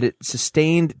this. That it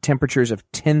sustained temperatures of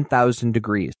 10,000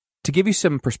 degrees. To give you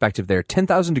some perspective, there,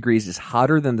 10,000 degrees is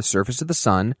hotter than the surface of the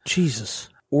sun. Jesus.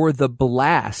 Or the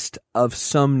blast of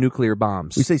some nuclear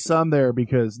bombs. We say some there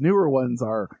because newer ones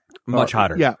are much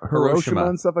hotter. Yeah, Hiroshima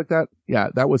and stuff like that. Yeah,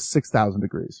 that was 6,000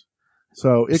 degrees.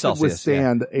 So it could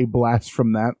withstand a blast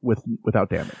from that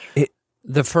without damage.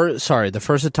 The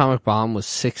first atomic bomb was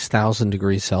 6,000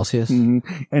 degrees Celsius.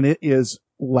 Mm-hmm. And it is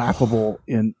laughable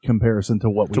in comparison to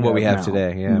what we have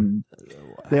today. Yeah.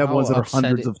 Mm-hmm. They have ones that are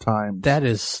hundreds of times. That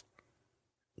is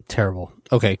terrible.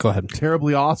 Okay, go ahead.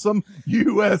 Terribly awesome.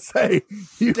 USA.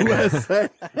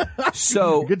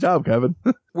 So good job, Kevin.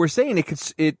 We're saying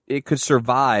it could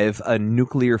survive a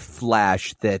nuclear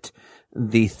flash that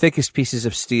the thickest pieces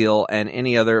of steel and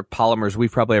any other polymers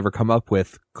we've probably ever come up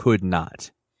with could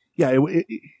not. Yeah,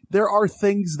 there are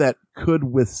things that could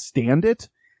withstand it.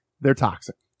 They're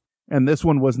toxic. And this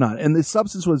one was not. And this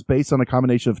substance was based on a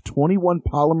combination of 21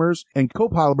 polymers and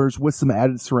copolymers with some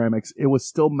added ceramics. It was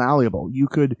still malleable. You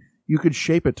could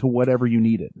shape it to whatever you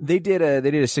needed. They did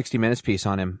a 60 Minutes piece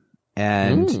on him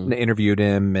and interviewed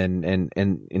him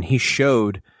and he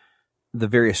showed the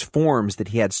various forms that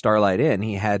he had Starlight in.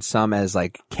 He had some as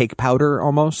like cake powder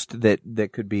almost that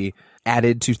could be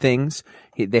added to things.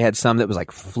 They had some that was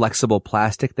like flexible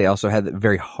plastic. They also had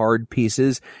very hard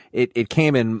pieces. It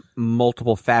came in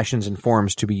multiple fashions and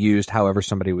forms to be used however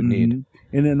somebody would need.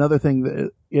 And another thing,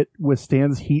 it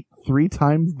withstands heat 3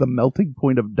 times the melting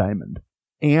point of diamond.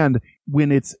 And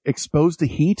when it's exposed to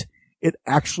heat, it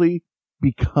actually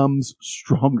becomes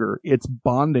stronger. It's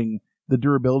bonding. The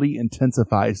durability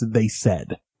intensifies, they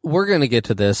said. We're going to get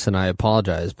to this, and I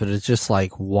apologize, but it's just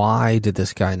like, why did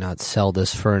this guy not sell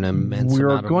this for an immense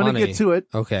amount of money? We're going to get to it.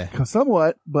 Okay.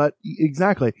 Somewhat, but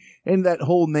exactly. And that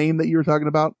whole name that you were talking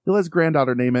about, he let his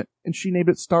granddaughter name it, and she named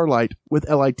it Starlight with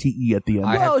L-I-T-E at the end.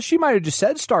 Well, she might have just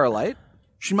said Starlight.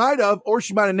 She might have, or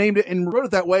she might have named it and wrote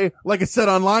it that way, like it said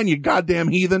online, you goddamn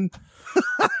heathen.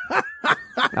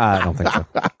 I don't think so.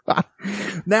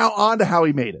 Now on to how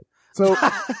he made it. So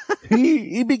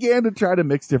he began to try to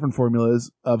mix different formulas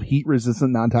of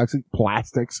heat-resistant, non-toxic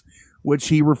plastics, which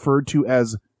he referred to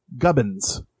as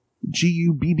gubbins.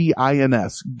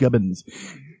 Gubbins. Gubbins.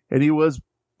 And he was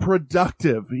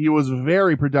productive. He was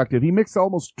very productive. He mixed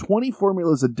almost 20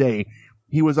 formulas a day.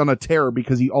 He was on a tear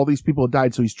because all these people had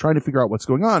died, so he's trying to figure out what's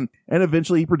going on. And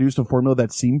eventually he produced a formula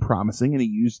that seemed promising, and he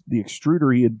used the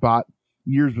extruder he had bought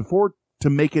years before to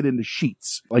make it into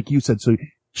sheets. Like you said, so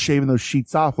shaving those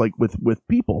sheets off like with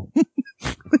people.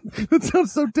 That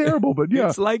sounds so terrible, but yeah.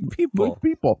 It's like people. Like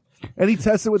people. And he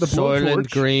tests it with a blowtorch.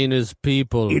 Soylent Green is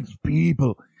people. It's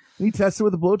people. And he tests it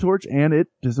with a blowtorch, and it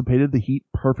dissipated the heat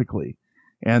perfectly.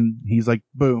 And he's like,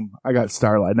 boom, I got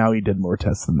Starlight. Now he did more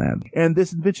tests than that. And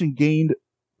this invention gained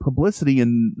publicity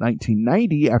in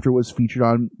 1990 after it was featured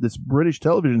on this British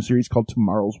television series called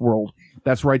Tomorrow's World.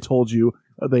 That's where I told you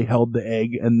they held the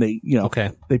egg and they,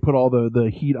 they put all the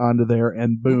heat onto there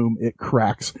and boom, it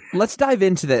cracks. Let's dive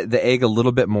into the egg a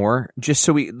little bit more, just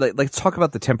so we let's talk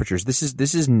about the temperatures. This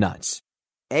is nuts.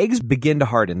 Eggs begin to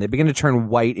harden. They begin to turn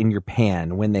white in your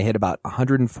pan when they hit about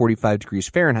 145 degrees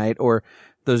Fahrenheit, or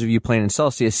those of you playing in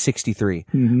Celsius, 63.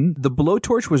 Mm-hmm. The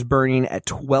blowtorch was burning at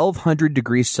 1200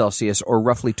 degrees Celsius, or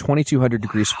roughly 2200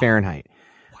 degrees Fahrenheit.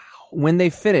 When they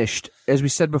finished, as we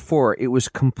said before, it was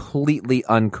completely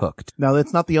uncooked. Now,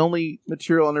 that's not the only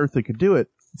material on Earth that could do it.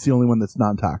 It's the only one that's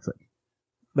non-toxic.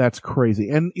 That's crazy.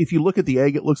 And if you look at the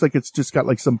egg, it looks like it's just got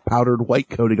like some powdered white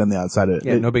coating on the outside of it.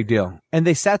 Yeah, no big deal. And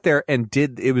they sat there and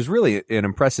it was really an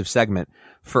impressive segment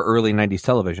for early 90s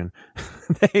television.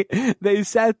 They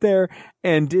sat there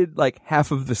and did like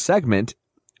half of the segment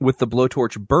with the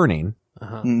blowtorch burning,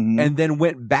 and then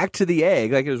went back to the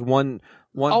egg. Like it was one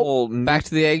whole... Back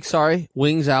to the Egg, sorry.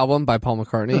 Wings album by Paul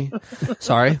McCartney.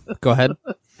 Sorry, go ahead.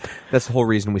 That's the whole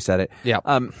reason we said it. Yeah.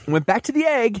 Went back to the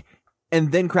egg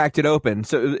and then cracked it open.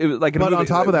 So it was like but on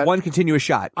top of that, one continuous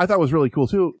shot. I thought was really cool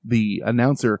too. The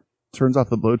announcer turns off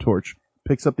the blowtorch,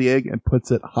 picks up the egg, and puts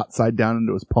it hot side down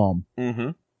into his palm.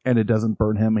 Mm-hmm. And it doesn't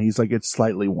burn him. He's like, it's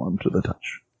slightly warm to the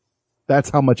touch.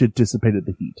 That's how much it dissipated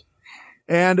the heat.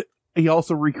 And he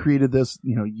also recreated this,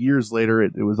 years later.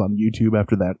 It was on YouTube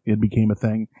after that. It became a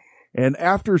thing. And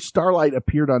after Starlight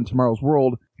appeared on Tomorrow's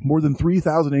World, more than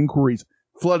 3,000 inquiries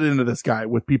flooded into this guy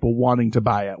with people wanting to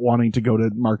buy it, wanting to go to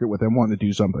market with him, wanting to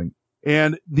do something.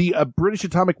 And the British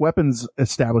Atomic Weapons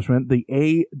Establishment, the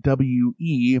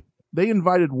AWE, they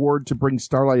invited Ward to bring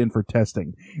Starlight in for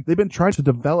testing. They've been trying to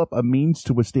develop a means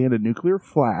to withstand a nuclear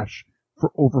flash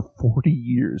for over 40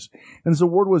 years. And so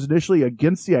Ward was initially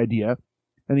against the idea,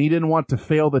 and he didn't want to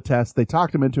fail the test. They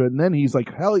talked him into it, and then he's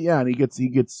like, hell yeah, and he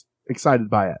gets excited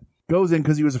by it. Goes in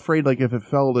because he was afraid, like, if it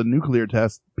failed a nuclear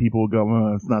test, people would go,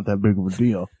 oh, it's not that big of a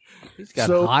deal. He's got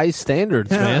high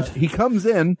standards, man. He comes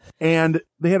in, and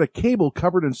they had a cable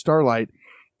covered in Starlight,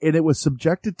 and it was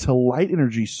subjected to light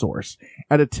energy source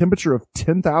at a temperature of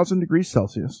 10,000 degrees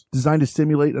Celsius, designed to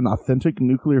simulate an authentic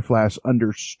nuclear flash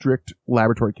under strict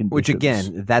laboratory conditions. Which,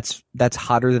 again, that's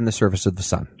hotter than the surface of the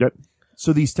sun. Yep.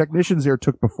 So these technicians there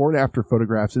took before and after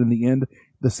photographs, and in the end,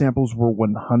 the samples were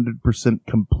 100%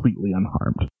 completely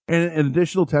unharmed. And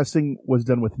additional testing was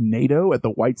done with NATO at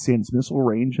the White Sands Missile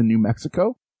Range in New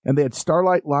Mexico. And they had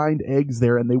Starlight-lined eggs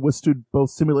there, and they withstood both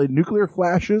simulated nuclear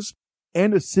flashes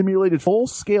and a simulated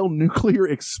full-scale nuclear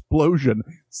explosion.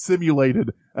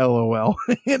 Simulated, LOL.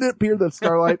 And it appeared that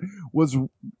Starlight was,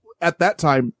 at that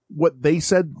time, what they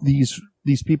said these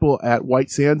people at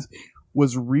White Sands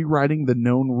was rewriting the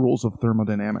known rules of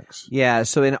thermodynamics. Yeah,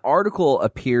 so an article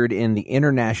appeared in the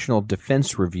International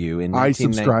Defense Review in I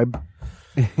subscribe.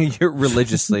 You're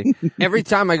religiously. Every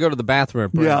time I go to the bathroom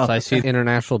at Brent's, I see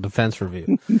International Defense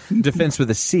Review. Defense with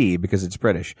a C because it's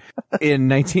British. In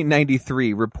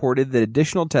 1993, reported that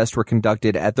additional tests were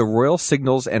conducted at the Royal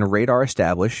Signals and Radar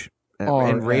Establishment,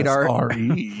 also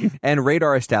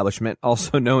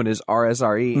known as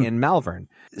RSRE, in Malvern.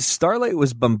 Starlight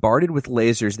was bombarded with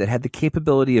lasers that had the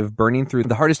capability of burning through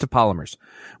the hardest of polymers.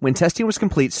 When testing was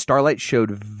complete, Starlight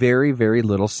showed very, very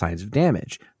little signs of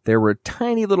damage. There were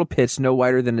tiny little pits no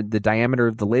wider than the diameter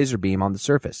of the laser beam on the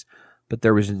surface, but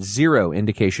there was zero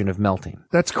indication of melting.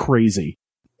 That's crazy.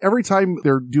 Every time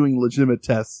they're doing legitimate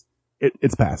tests,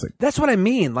 it's passing. That's what I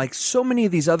mean. Like, so many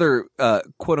of these other,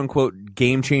 quote-unquote,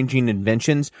 game-changing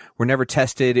inventions were never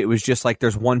tested. It was just like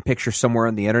there's one picture somewhere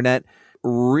on the internet.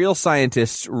 Real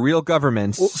scientists, real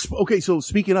governments. Well, okay, so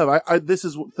speaking of, this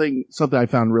is something I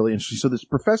found really interesting. So this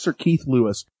Professor Keith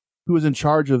Lewis, who was in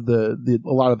charge of a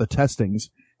lot of the testings,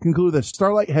 concluded that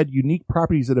Starlight had unique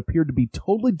properties that appeared to be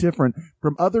totally different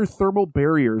from other thermal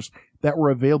barriers that were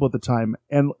available at the time.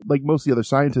 And like most of the other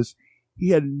scientists, he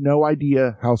had no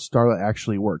idea how Starlight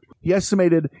actually worked. He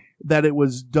estimated that it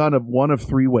was done of one of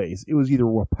three ways. It was either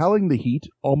repelling the heat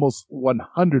almost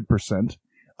 100%,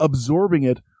 absorbing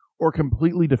it, or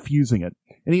completely diffusing it.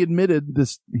 And he admitted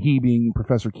he being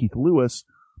Professor Keith Lewis,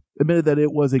 admitted that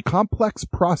it was a complex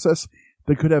process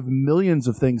that could have millions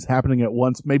of things happening at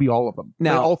once, maybe all of them.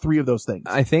 Now, all three of those things.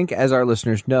 I think, as our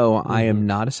listeners know, I am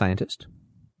not a scientist.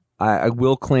 I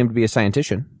will claim to be a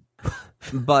scientician,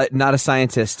 but not a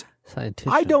scientist.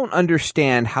 Scientician. I don't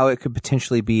understand how it could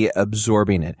potentially be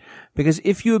absorbing it. Because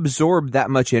if you absorb that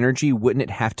much energy, wouldn't it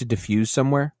have to diffuse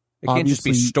somewhere? It can't just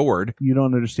be stored. You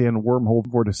don't understand wormhole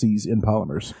vortices in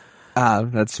polymers.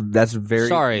 That's very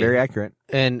very accurate.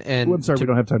 And I'm sorry, we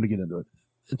don't have time to get into it.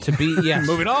 To be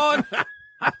moving on.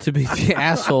 To be the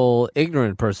asshole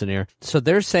ignorant person here. So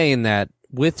they're saying that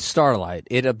with Starlight,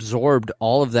 it absorbed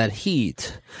all of that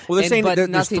heat. Well, they're saying that there's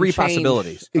nothing three changed.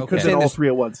 possibilities. It could be all three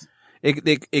at once.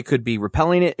 It could be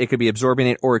repelling it, it could be absorbing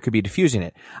it, or it could be diffusing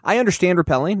it. I understand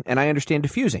repelling, and I understand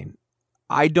diffusing.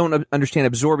 I don't understand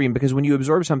absorbing, because when you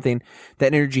absorb something,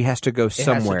 that energy has to go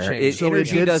somewhere. So it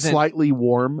did slightly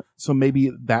warm, so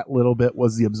maybe that little bit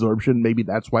was the absorption. Maybe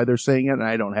that's why they're saying it, and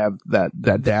I don't have that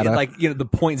data. Like, the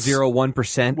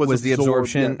 0.01% was the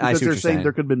absorption. Yeah, because they're saying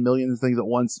there could have been millions of things at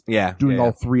once. Yeah, doing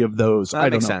all three of those. That I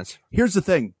don't makes know. sense. Here's the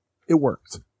thing: it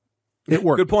worked. It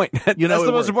worked. Good point. That's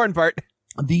the most important part.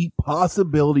 The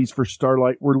possibilities for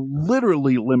Starlight were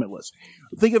literally limitless.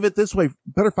 Think of it this way: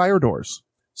 better fire doors,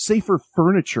 safer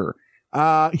furniture,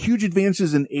 huge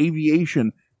advances in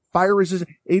aviation, fire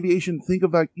resistant aviation. Think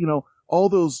of all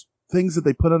those things that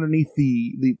they put underneath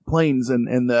the planes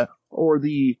and the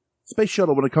space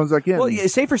shuttle when it comes back in. Well,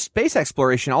 safer space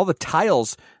exploration, all the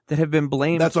tiles that have been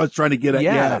blamed. That's what I was trying to get at.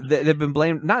 Yeah. That have been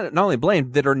blamed, not only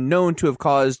blamed, that are known to have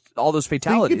caused all those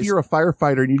fatalities. Think if you're a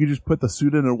firefighter and you can just put the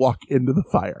suit in and walk into the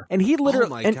fire. And he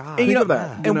literally, oh my God. Think of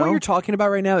that. What you're talking about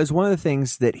right now is one of the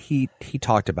things that he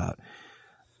talked about.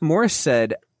 Morris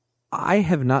said, I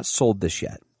have not sold this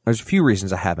yet. There's a few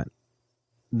reasons I haven't.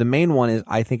 The main one is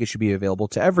I think it should be available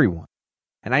to everyone.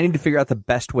 And I need to figure out the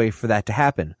best way for that to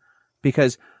happen.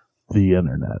 Because the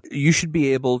internet. You should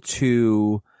be able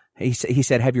to, he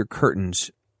said, have your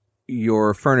curtains,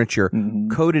 your furniture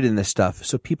coated in this stuff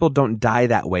so people don't die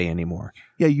that way anymore.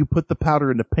 Yeah, you put the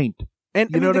powder into paint. And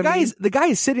the guy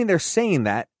is sitting there saying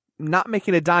that, not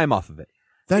making a dime off of it.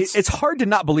 It's hard to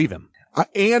not believe him.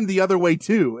 And the other way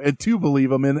too, and to believe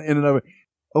him in another.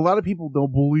 A lot of people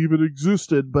don't believe it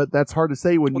existed, but that's hard to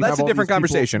say when you have all these people. Well, that's a different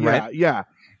conversation, right? Yeah.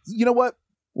 You know what?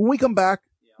 When we come back,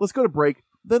 let's go to break.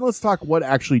 Then let's talk what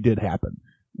actually did happen.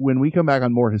 When we come back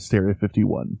on more Hysteria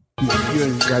 51. You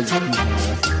guys,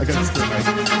 I got to start my...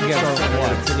 You got to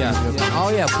what? Yeah. Oh,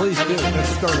 yeah, please do.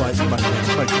 Starlight.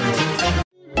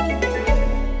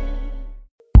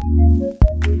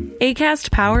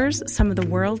 Acast powers some of the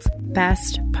world's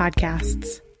best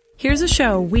podcasts. Here's a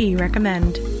show we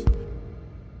recommend.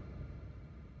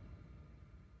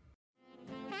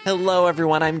 Hello,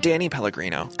 everyone. I'm Danny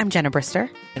Pellegrino. I'm Jenna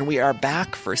Brister. And we are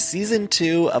back for Season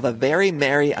 2 of a very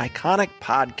merry, iconic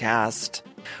podcast.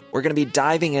 We're going to be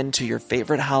diving into your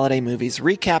favorite holiday movies,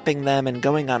 recapping them, and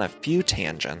going on a few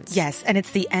tangents. Yes, and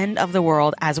it's the end of the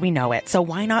world as we know it. So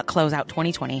why not close out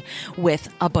 2020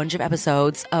 with a bunch of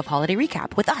episodes of Holiday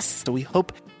Recap with us? So we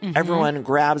hope everyone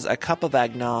grabs a cup of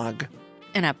eggnog.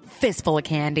 And a fistful of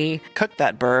candy. Cook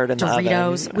that bird in the oven.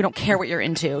 Doritos. We don't care what you're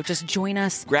into. Just join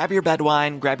us. Grab your bed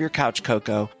wine. Grab your couch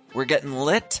cocoa. We're getting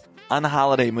lit on the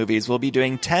holiday movies. We'll be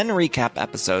doing 10 recap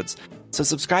episodes. So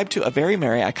subscribe to A Very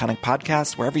Merry Iconic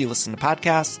Podcast wherever you listen to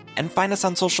podcasts. And find us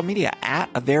on social media at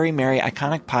A Very Merry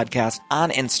Iconic Podcast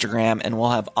on Instagram. And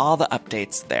we'll have all the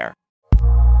updates there.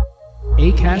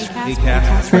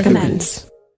 Acast recommends.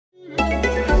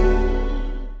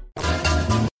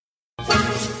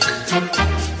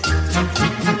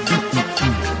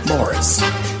 Morris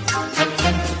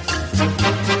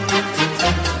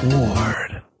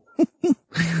Ward.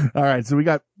 All right, so we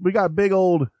got big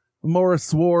old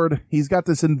Morris Ward. He's got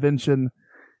this invention.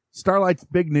 Starlight's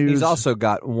big news. He's also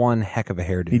got one heck of a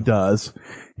hairdo. He does.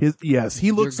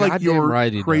 He looks like your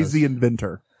crazy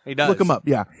inventor. He does. Look him up.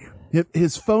 Yeah.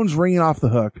 His phone's ringing off the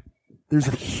hook. There's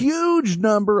a huge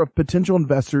number of potential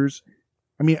investors.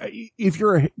 I mean, if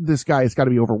you're this guy, it's got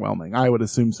to be overwhelming. I would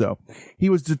assume so. He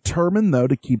was determined, though,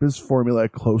 to keep his formula a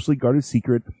closely guarded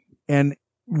secret and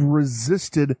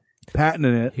resisted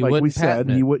patenting it. Like we said,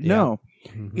 he would no.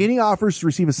 Mm-hmm. Any offers to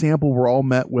receive a sample were all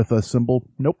met with a simple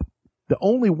nope. The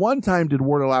only one time did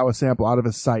Ward allow a sample out of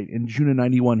his sight. In June of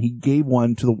 91, he gave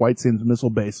one to the White Sands Missile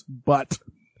Base, but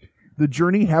the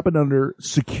journey happened under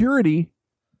security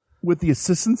with the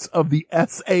assistance of the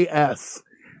SAS.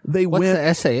 What's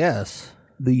the SAS?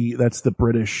 That's the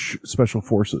British Special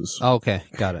Forces. Oh, okay,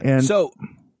 got it. And so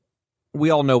we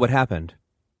all know what happened.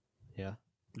 Yeah.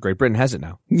 Great Britain has it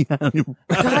now. Yeah.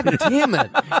 God damn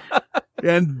it.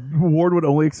 And Ward would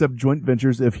only accept joint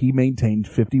ventures if he maintained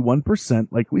 51%,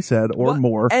 like we said, or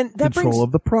more and control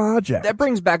of the project. That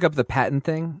brings back up the patent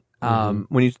thing.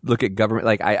 When you look at government,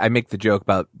 like I make the joke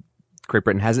about Great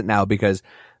Britain has it now because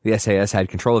the SAS had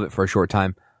control of it for a short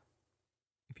time.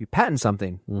 you patent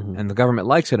something and the government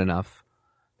likes it enough,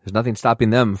 there's nothing stopping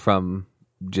them from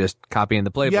just copying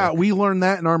the playbook. Yeah, we learned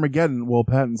that in Armageddon. Well,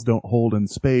 patents don't hold in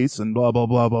space and blah, blah,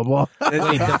 blah, blah, blah.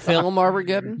 Wait, the film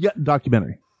Armageddon? Yeah,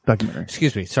 documentary.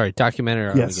 Excuse me. Sorry, documentary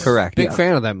Yes. Armageddon. Correct. Big yeah.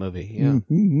 fan of that movie. Yeah.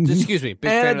 Excuse me. Big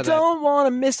fan And of that. don't want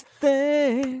to miss a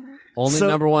thing. Only So-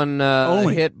 number one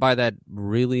hit by that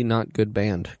really not good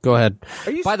band. Go ahead.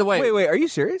 Are you, By the way, wait, are you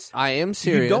serious? I am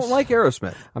serious. You don't like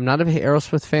Aerosmith? I'm not a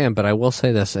Aerosmith fan, but I will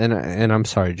say this, and I'm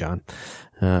sorry, John.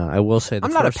 I will say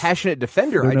I'm not a passionate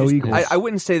defender. I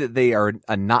wouldn't say that they are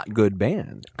a not good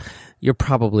band. You're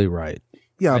probably right.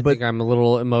 Yeah, I but think I'm a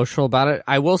little emotional about it.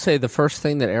 I will say the first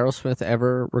thing that Aerosmith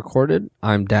ever recorded,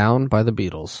 "I'm Down" by the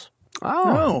Beatles.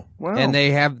 Oh, wow. And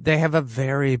they have a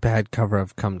very bad cover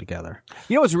of "Come Together."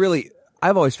 You know what's really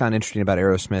I've always found interesting about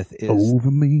Aerosmith is Over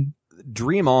me.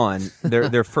 Dream On,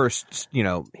 their first,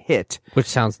 hit, which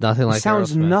sounds nothing like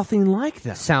Aerosmith. Nothing like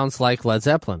them. Sounds like Led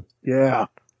Zeppelin. Yeah.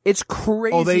 It's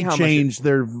crazy. Oh, they how changed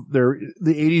the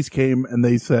 80s came and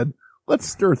they said, let's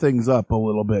stir things up a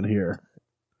little bit here.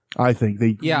 I think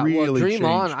they really Dream changed.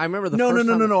 On. I remember the No. first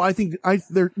time. I think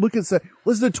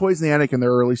listen to Toys in the Attic in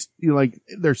their early,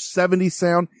 their 70s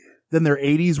sound, then their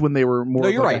 80s when they were more. No,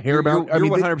 you're like right. A hair bound. You're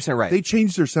 100% right. They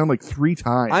changed their sound like 3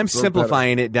 times. I'm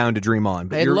simplifying it down to Dream On.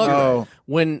 But And you're, look,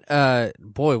 when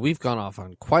boy, we've gone off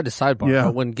on quite a sidebar. Yeah.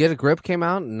 But when Get a Grip came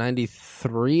out in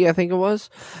 '93, I think it was,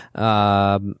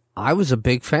 I was a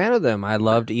big fan of them. I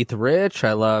loved Eat the Rich.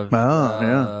 I loved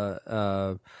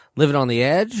Living on the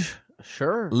Edge.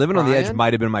 Sure, Living on the Edge Brian.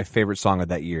 might have been my favorite song of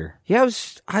that year. Yeah,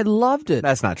 I loved it.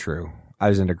 That's not true. I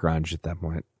was into grunge at that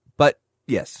point. But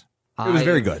yes, it was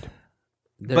very good.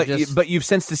 But you've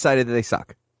since decided that they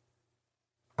suck.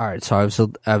 All right, so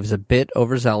I was a bit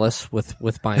overzealous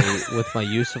with my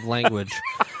use of language.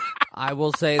 I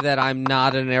will say that I'm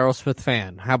not an Aerosmith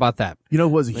fan. How about that? You know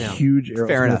who was a huge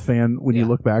Aerosmith fan when you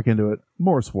look back into it?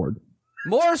 Morris Ward.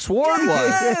 Morris Ward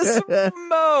was. Yes,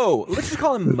 Mo. Let's just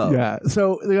call him Mo. Yeah.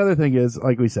 So the other thing is,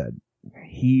 like we said,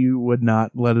 he would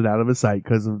not let it out of his sight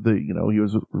because of he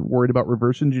was worried about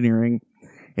reverse engineering,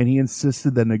 and he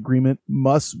insisted that an agreement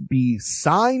must be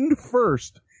signed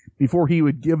first before he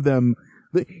would give them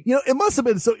it must have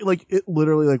been so it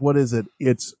literally what is it?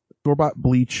 It's store-bought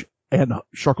bleach and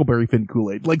Shuckleberry Fin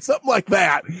Kool-Aid, something like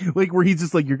that, where he's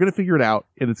just you're gonna figure it out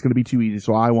and it's gonna be too easy,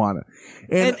 so I want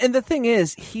it. And the thing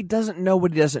is, he doesn't know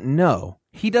what he doesn't know.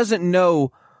 He doesn't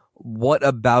know what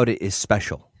about it is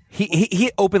special.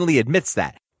 He openly admits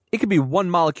that. It could be one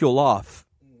molecule off,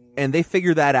 and they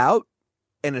figure that out,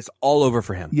 and it's all over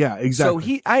for him. Yeah,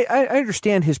 exactly. So I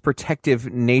understand his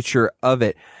protective nature of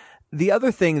it. The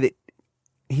other thing that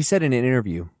he said in an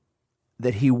interview,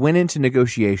 that he went into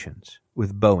negotiations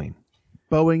with Boeing,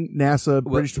 NASA,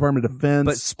 British Department of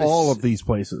Defense, all of these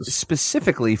places.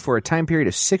 Specifically for a time period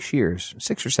of 6 years,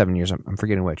 6 or 7 years, I'm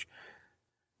forgetting which,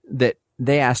 that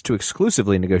they asked to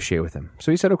exclusively negotiate with him.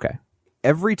 So he said, okay.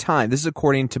 Every time, this is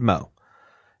according to Mo,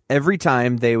 every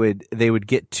time they would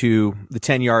get to the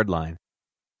 10-yard line,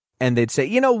 and they'd say,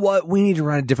 you know what, we need to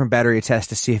run a different battery test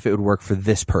to see if it would work for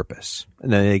this purpose.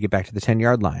 And then they get back to the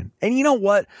 10-yard line. And you know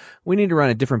what, we need to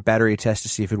run a different battery test to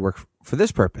see if it would work for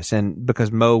this purpose. And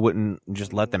because Mo wouldn't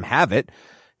just let them have it,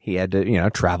 he had to,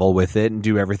 travel with it and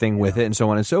do everything with it and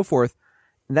so on and so forth.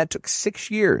 And that took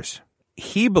 6 years.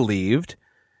 He believed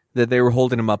that they were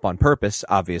holding him up on purpose,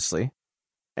 obviously.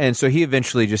 And so he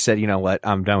eventually just said, you know what,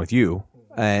 I'm done with you,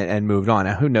 and moved on.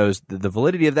 Now, who knows the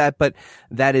validity of that, but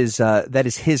that is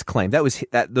his claim. Those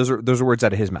are words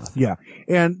out of his mouth. Yeah.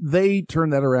 And they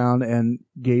turned that around and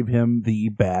gave him the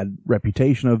bad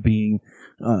reputation of being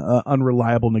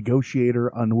unreliable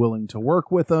negotiator, unwilling to work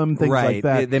with them, things like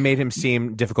that. They made him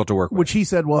seem difficult to work with. Which he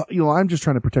said, well, I'm just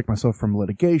trying to protect myself from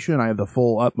litigation. I have the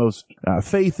full utmost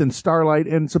faith in Starlight.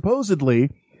 And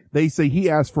supposedly, they say he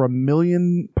asked for £1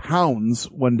 million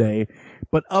one day,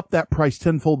 but up that price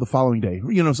tenfold the following day.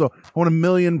 So I want £1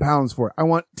 million for it. I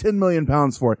want £10 million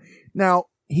for it. Now,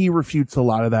 he refutes a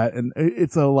lot of that, and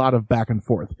it's a lot of back and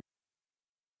forth.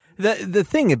 The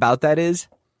thing about that is,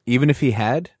 even if he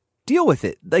had, deal with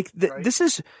it. This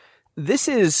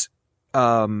is,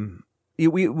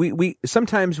 we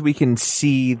sometimes we can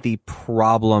see the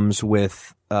problems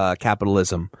with,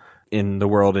 capitalism in the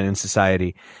world and in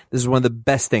society. This is one of the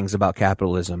best things about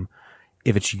capitalism.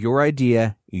 If it's your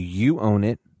idea, you own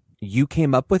it, you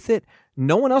came up with it,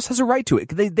 no one else has a right to it.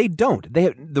 They don't.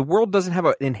 The world doesn't have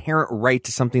an inherent right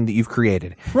to something that you've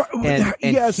created. And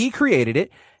yes. He created it,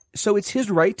 so it's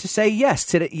his right to say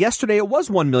yes. Yesterday it was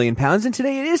 £1 million, and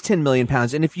today it is £10 million.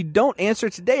 And if you don't answer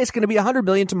today, it's going to be $100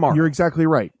 million tomorrow. You're exactly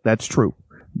right. That's true.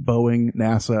 Boeing,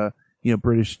 NASA,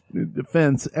 British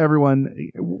Defense,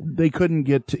 everyone, they couldn't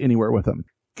get to anywhere with him.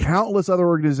 Countless other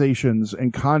organizations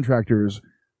and contractors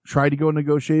tried to go in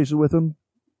negotiation with him,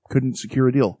 couldn't secure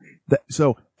a deal.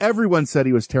 So everyone said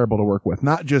he was terrible to work with,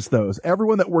 not just those.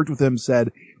 Everyone that worked with him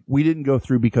said, we didn't go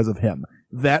through because of him.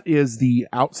 That is the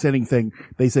outstanding thing.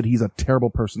 They said he's a terrible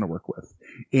person to work with,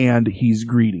 and he's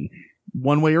greedy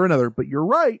one way or another. But you're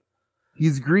right.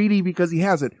 He's greedy because he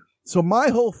has it. So my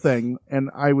whole thing, and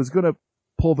I was going to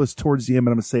pull this towards the end,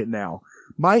 but I'm going to say it now.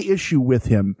 My issue with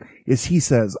him is he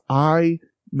says, I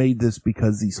made this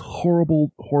because these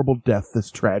horrible, horrible death,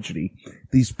 this tragedy,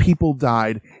 these people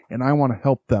died, and I want to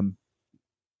help them.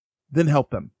 Then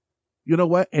help them. You know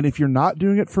what? And if you're not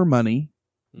doing it for money,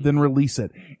 then release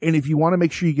it. And if you want to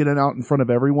make sure you get it out in front of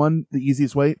everyone, the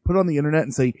easiest way, put it on the internet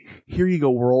and say, here you go,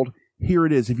 world. Here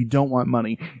it is if you don't want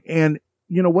money. And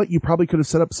you know what? You probably could have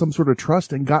set up some sort of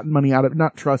trust and gotten money out of,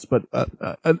 not trust, but,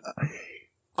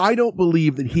 I don't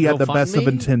believe that he had the best of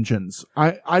intentions.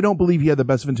 I don't believe he had the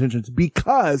best of intentions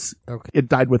because it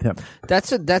died with him.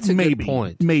 That's a good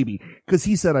point. Maybe. Because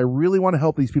he said, I really want to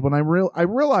help these people. And I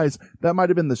realize that might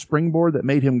have been the springboard that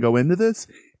made him go into this.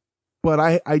 But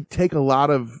I take a lot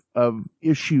of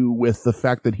issue with the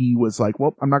fact that he was like,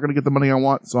 well, I'm not going to get the money I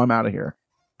want, so I'm out of here.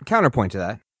 Counterpoint to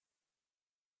that.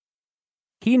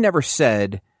 He never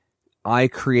said, I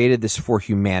created this for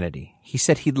humanity. He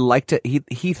said he'd like to,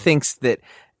 he thinks that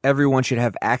everyone should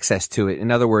have access to it. In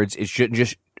other words, it should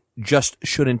just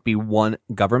shouldn't be one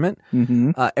government.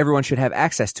 Mm-hmm. Everyone should have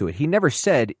access to it. He never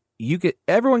said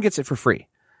everyone gets it for free.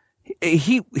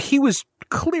 He was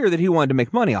clear that he wanted to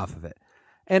make money off of it.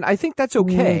 And I think that's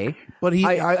okay. But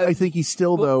I think he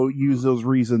still, though, used those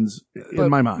reasons in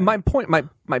my mind. My point,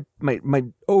 my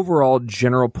overall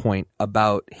general point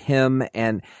about him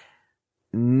and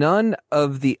none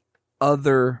of the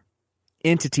other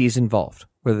entities involved,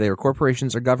 whether they were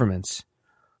corporations or governments,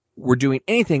 were doing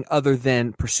anything other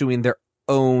than pursuing their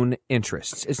own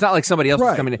interests. It's not like somebody else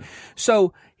was coming in.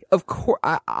 So, of course,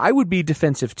 I would be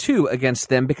defensive, too, against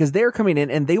them because they're coming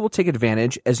in and they will take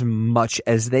advantage as much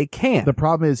as they can. The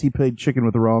problem is he played chicken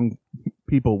with the wrong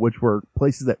people, which were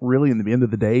places that really, in the end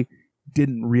of the day,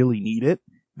 didn't really need it.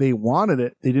 They wanted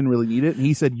it. They didn't really need it. And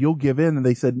he said, you'll give in. And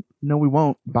they said, no, we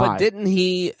won't. Bye. But didn't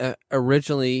he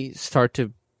originally start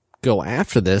to go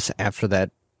after this after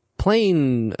that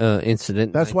plane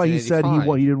incident? That's why he said he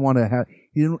didn't want to have.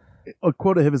 A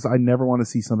quote of his is, I never want to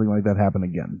see something like that happen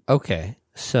again. Okay.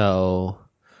 So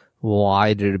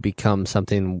why did it become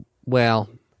something? Well,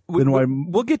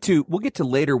 we'll get to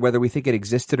later whether we think it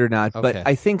existed or not. Okay. But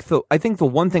I think the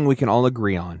one thing we can all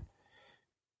agree on,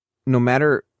 no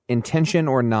matter intention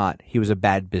or not, he was a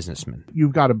bad businessman.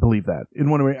 You've got to believe that in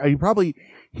one way.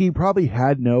 He probably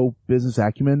had no business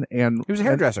acumen, and he was a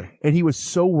hairdresser, and he was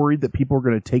so worried that people were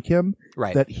going to take him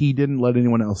that he didn't let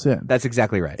anyone else in. That's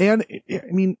exactly right. And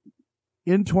I mean,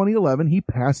 in 2011, he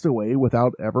passed away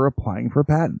without ever applying for a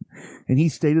patent. And he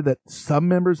stated that some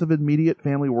members of his immediate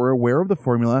family were aware of the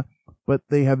formula, but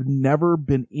they have never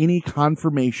been any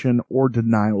confirmation or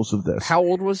denials of this. How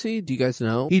old was he? Do you guys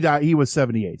know? He died. He was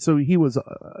 78. So he was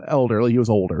elderly. He was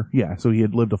older. Yeah. So he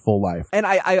had lived a full life. And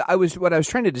what I was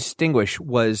trying to distinguish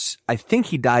was, I think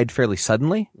he died fairly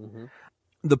suddenly. Mm-hmm.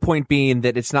 The point being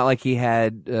that it's not like he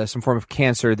had some form of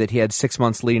cancer that he had 6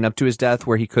 months leading up to his death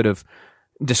where he could have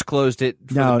disclosed it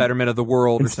for the betterment of the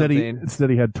world or something. Instead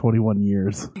he had 21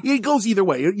 years. It goes either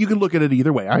way. You can look at it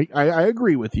either way. I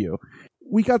agree with you.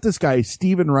 We got this guy,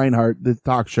 Steven Reinhart, the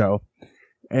talk show,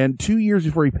 and 2 years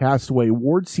before he passed away,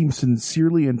 Ward seemed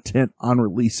sincerely intent on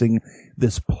releasing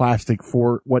this plastic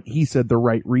for what he said the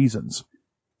right reasons.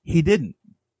 He didn't.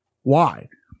 Why?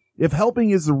 If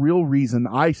helping is the real reason,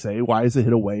 I say, why is it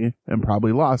hid away and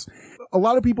probably lost? A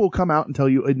lot of people will come out and tell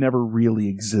you it never really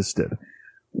existed.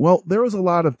 Well, there was a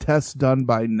lot of tests done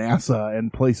by NASA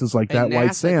and places like that.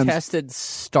 White Sands tested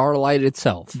Starlight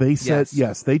itself. They said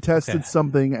yes, they tested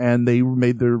something and they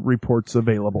made their reports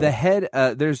available. The head,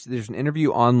 there's an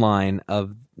interview online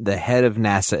of the head of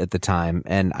NASA at the time,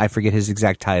 and I forget his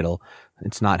exact title.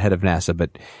 It's not head of NASA,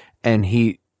 and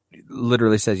he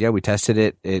literally says, "Yeah, we tested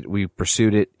it. We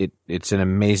pursued it. It's an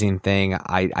amazing thing.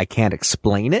 I can't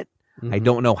explain it." Mm-hmm. I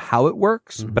don't know how it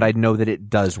works, but I know that it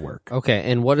does work. Okay,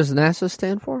 and what does NASA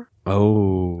stand for?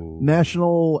 Oh.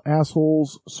 National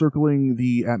Assholes Circling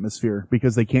the Atmosphere,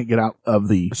 because they can't get out of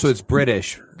the... So it's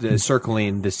British.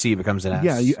 Circling the sea becomes an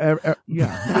S. Yeah. Well,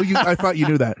 I thought you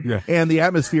knew that. Yeah. And the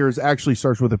atmosphere actually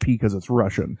starts with a P because it's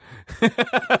Russian.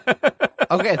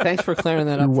 Okay, thanks for clearing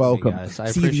that up. You're welcome. Me, guys.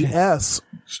 I See, the S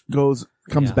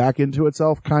comes back into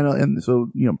itself, kind of, and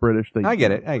so, British... I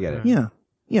get it.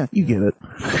 Yeah, you get it.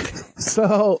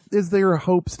 So, is there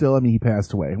hope still? I mean, he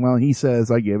passed away. Well, he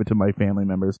says, I gave it to my family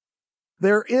members.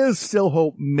 there is still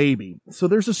hope, maybe. So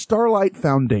there's a Starlight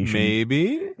Foundation.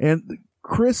 Maybe. And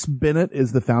Chris Bennett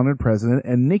is the founder and president,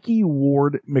 and Nikki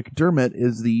Ward McDermott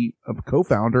is the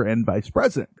co-founder and vice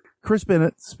president. Chris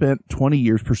Bennett spent 20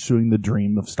 years pursuing the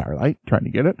dream of Starlight, trying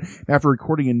to get it. After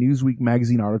recording a Newsweek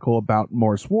magazine article about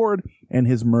Morris Ward and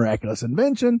his miraculous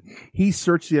invention, he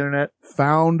searched the internet,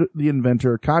 found the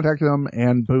inventor, contacted him,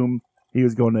 and boom, he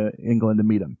was going to England to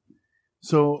meet him.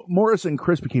 So Morris and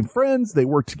Chris became friends. They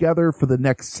worked together for the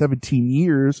next 17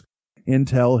 years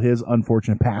until his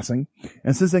unfortunate passing.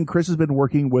 And since then, Chris has been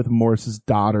working with Morris's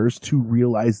daughters to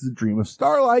realize the dream of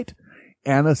Starlight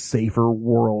and a safer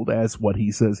world, as what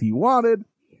he says he wanted,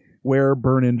 where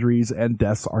burn injuries and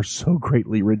deaths are so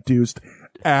greatly reduced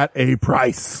at a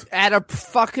price. At a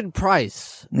fucking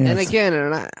price. Yes. And again,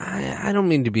 and I don't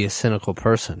mean to be a cynical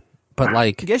person, but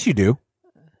like... Yes, you do.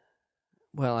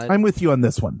 Well, I'm with you on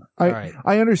this one. right.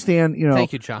 I understand,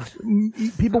 Thank you, John.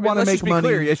 People want to make money.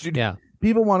 Clear. Yes, you do. Yeah.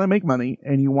 People want to make money,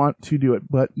 and you want to do it,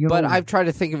 but But I've tried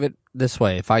to think of it this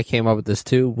way. If I came up with this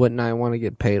too, wouldn't I want to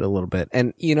get paid a little bit?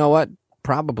 And you know what?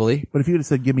 Probably. But if you would have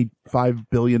said, give me $5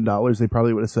 billion, they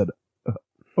probably would have said,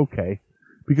 okay.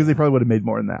 Because they probably would have made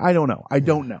more than that. I don't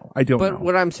know. But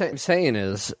what I'm saying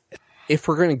is, if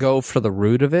we're going to go for the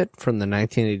root of it from the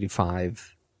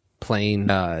 1985 plane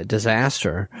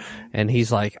disaster, and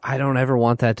he's like, I don't ever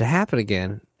want that to happen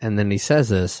again. And then he says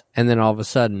this, and then all of a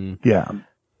sudden. Yeah.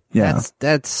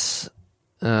 That's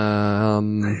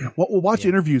we'll watch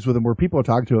interviews with him where people are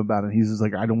talking to him about it. And he's just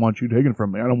like, I don't want you taken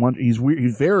from me. I don't want, he's weird.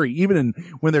 He's very, even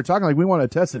when they're talking like, we want to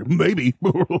test it. Maybe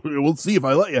we'll see if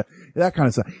I let you, that kind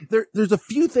of stuff. There's a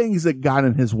few things that got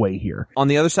in his way here. On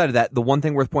the other side of that, the one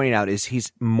thing worth pointing out is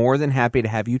he's more than happy to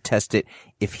have you test it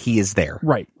if he is there.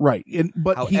 Right.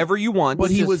 But however you want. But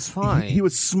he was fine. He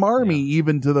was smarmy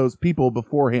even to those people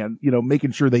beforehand,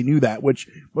 making sure they knew that, which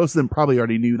most of them probably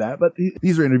already knew that. But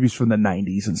these are interviews from the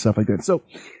 90s and stuff like that. So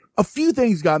a few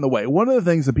things got in the way. One of the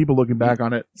things that people looking back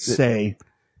on it say,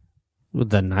 with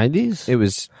the 90s, it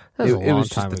was a long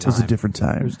time ago. It was a different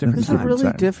time. It was a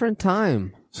really different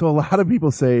time. So a lot of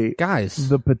people say, guys,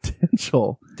 the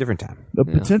potential, different time. The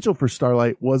potential for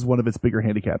Starlight was one of its bigger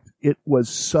handicaps. It was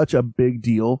such a big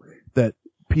deal that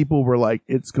people were like,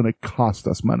 it's going to cost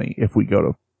us money if we go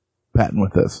to patent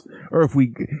with this, or if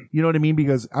we, you know what I mean?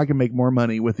 Because I can make more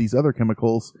money with these other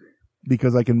chemicals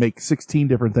because I can make 16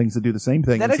 different things that do the same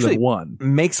thing That instead actually of one.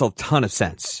 Makes a ton of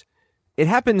sense. It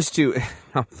happens to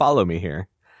follow me here.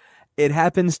 It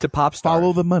happens to pop stars.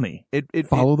 Follow the money.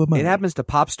 Follow the money. It happens to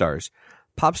pop stars.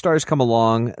 Pop stars come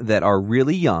along that are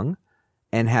really young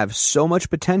and have so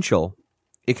much potential.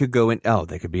 It could go in. Oh,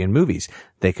 they could be in movies.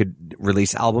 They could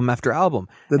release album after album.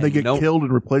 Then they get killed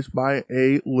and replaced by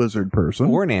a lizard person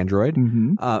or an android.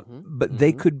 But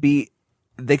they could be.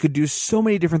 They could do so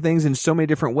many different things in so many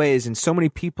different ways, and so many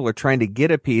people are trying to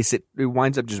get a piece. It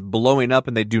winds up just blowing up,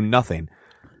 and they do nothing.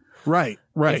 Right.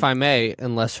 If I may,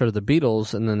 unless they're the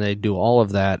Beatles, and then they do all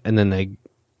of that, and then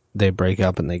they break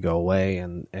up and they go away,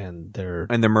 and they're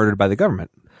murdered by the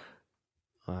government.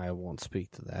 I won't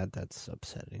speak to that. That's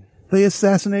upsetting. They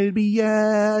assassinated me.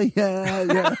 Yeah.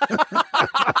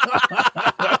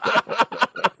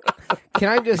 Can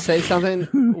I just say something?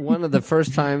 One of the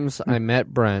first times I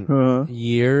met Brent,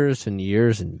 years and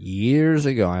years and years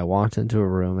ago, I walked into a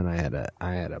room and I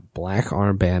had a black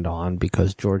armband on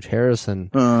because George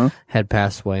Harrison had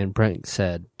passed away, and Brent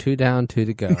said, 2 down, 2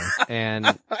 to go. And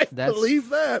I believe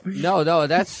that. No,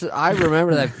 I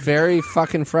remember that very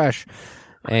fucking fresh.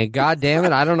 And God damn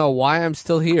it, I don't know why I'm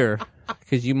still here.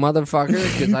 Because you motherfucker,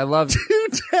 because I love 2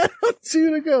 down,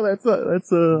 2 to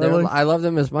go. I love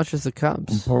them as much as the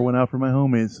Cubs. Pour one out for my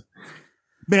homies.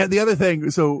 Man, the other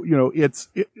thing, so, it's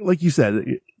like you said,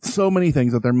 so many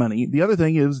things that they're money. The other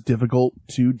thing is difficult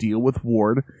to deal with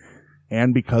Ward.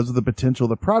 And because of the potential of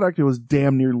the product, it was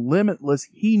damn near limitless.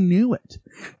 He knew it.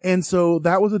 And so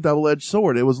that was a double-edged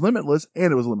sword. It was limitless,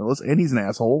 and he's an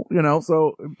asshole,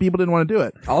 so people didn't want to do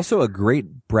it. Also a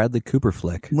great Bradley Cooper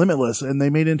flick. Limitless, and they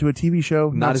made it into a TV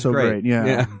show. Not as so great.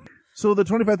 Yeah. So the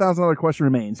 $25,000 question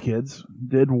remains, kids.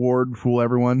 Did Ward fool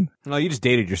everyone? No, you just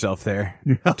dated yourself there.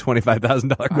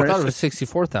 $25,000 I thought it was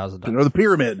 $64,000. Or the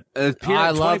pyramid.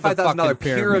 I love the $25,000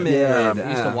 pyramid. Yeah, I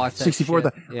used to watch that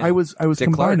 64. Yeah. I was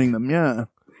combining them. Yeah.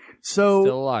 So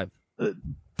still alive.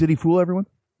 Did he fool everyone?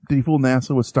 Did he fool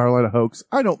NASA? Was Starlight a hoax?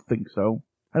 I don't think so.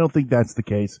 I don't think that's the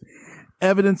case.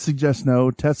 Evidence suggests no.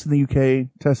 Tests in the UK,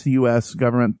 tests in the US,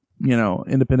 government,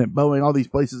 independent Boeing, all these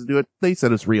places do it. They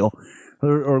said it's real.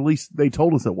 Or at least they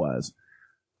told us it was.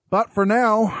 But for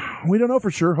now, we don't know for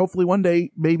sure. Hopefully one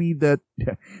day, maybe that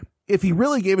if he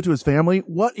really gave it to his family,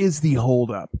 what is the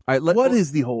holdup? All right, what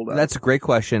is the holdup? That's a great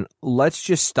question. Let's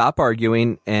just stop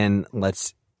arguing and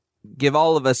let's give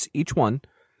all of us, each one,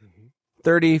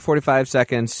 30, 45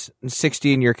 seconds,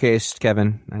 60 in your case,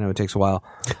 Kevin. I know it takes a while.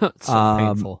 It's so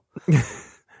painful.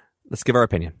 Let's give our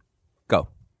opinion. Go.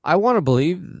 I want to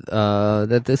believe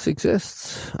that this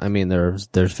exists. I mean, there's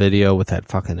video with that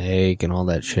fucking egg and all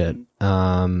that shit.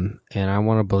 And I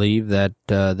want to believe that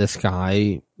this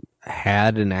guy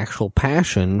had an actual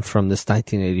passion from this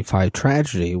 1985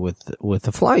 tragedy with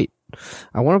the flight.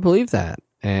 I want to believe that.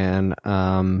 And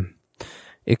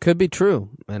it could be true,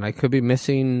 and I could be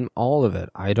missing all of it.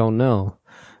 I don't know.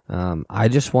 I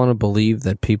just want to believe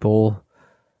that people,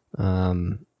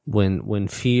 when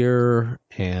fear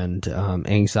and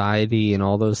anxiety and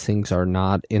all those things are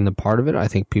not in the part of it, I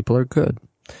think people are good.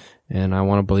 And I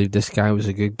want to believe this guy was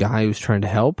a good guy who was trying to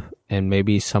help, and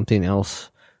maybe something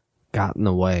else got in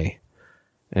the way.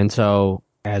 And so,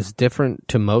 as different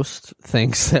to most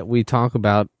things that we talk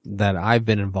about that I've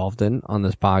been involved in on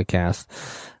this podcast,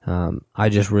 I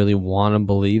just really want to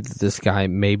believe that this guy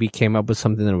maybe came up with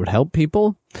something that would help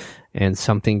people, and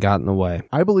something got in the way.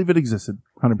 I believe it existed,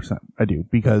 100%. I do,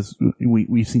 because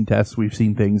we've seen tests, we've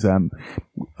seen things.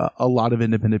 A lot of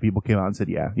independent people came out and said,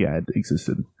 yeah, it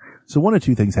existed. So one of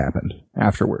two things happened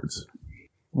afterwards.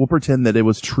 We'll pretend that it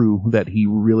was true that he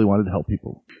really wanted to help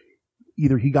people.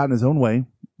 Either he got in his own way,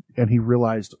 and he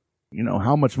realized,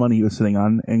 how much money he was sitting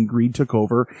on, and greed took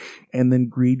over, and then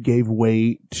greed gave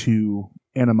way to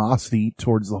animosity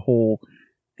towards the whole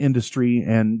industry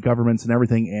and governments and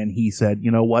everything, and he said,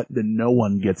 you know what, then no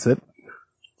one gets it.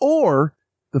 Or,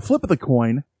 the flip of the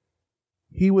coin,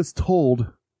 he was told,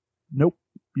 nope,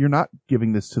 you're not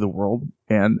giving this to the world,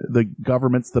 and the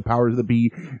governments, the powers that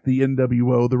be, the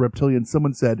NWO, the reptilians,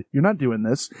 someone said, you're not doing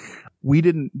this. We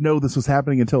didn't know this was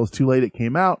happening until it's too late. It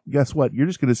came out. Guess what? You're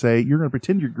just going to say, you're going to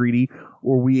pretend you're greedy,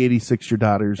 or we 86 your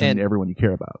daughters and everyone you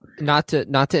care about. Not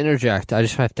to interject, I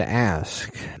just have to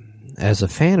ask, as a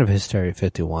fan of Hysteria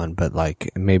 51, but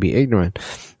maybe ignorant.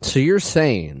 So you're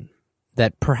saying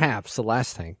that perhaps the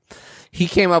last thing, he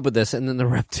came up with this, and then the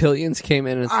reptilians came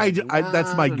in and said,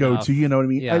 that's my go-to, you know what I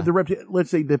mean? Yeah. Let's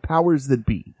say the powers that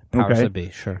be. Powers okay? that be,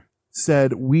 sure.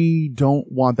 Said, we don't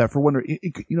want that. For one,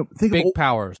 think big of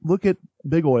powers. Look at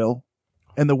Big Oil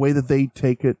and the way that they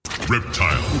take it.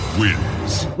 Reptile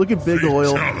wins. Look at Big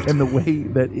Oil and the way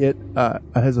that it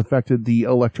has affected the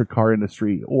electric car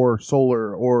industry, or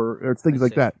solar, or things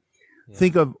like that. Yeah.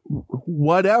 Think of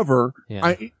whatever.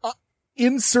 Yeah.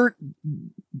 Insert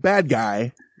bad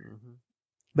guy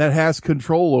that has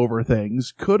control over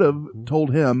things could have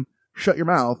told him, shut your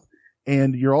mouth,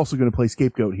 and you're also going to play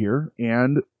scapegoat here.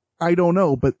 And I don't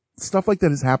know, but stuff like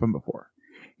that has happened before,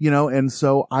 and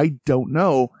so I don't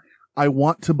know. I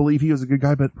want to believe he was a good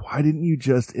guy, but why didn't you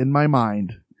just, in my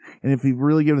mind, and if you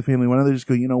really give the family, why don't they just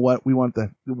go, you know what, we want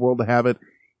the world to have it,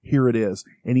 here it is,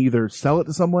 and either sell it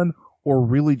to someone or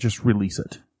really just release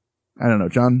it. I don't know,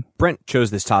 John. Brent chose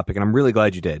this topic, and I'm really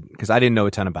glad you did, because I didn't know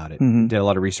a ton about it. Did a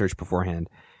lot of research beforehand.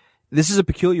 This is a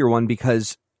peculiar one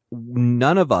because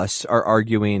none of us are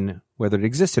arguing whether it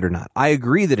existed or not. I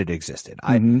agree that it existed.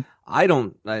 I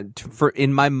don't,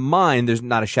 in my mind, there's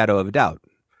not a shadow of a doubt.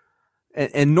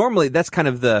 And normally that's kind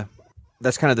of the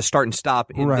start and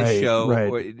stop in this show.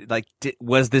 Right.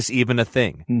 Was this even a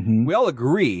thing? We all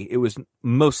agree it was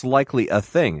most likely a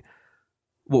thing.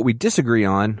 What we disagree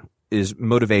on is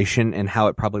motivation and how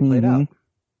it probably played out.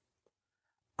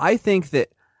 I think that,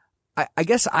 I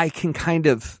guess I can kind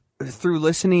of, through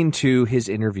listening to his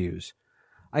interviews,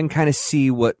 I can kind of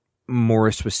see what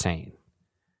Morris was saying,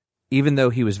 even though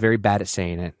he was very bad at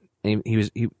saying it.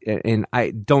 And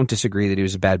I don't disagree that he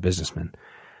was a bad businessman,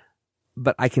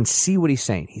 but I can see what he's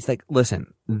saying. He's like,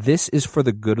 listen, this is for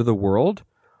the good of the world,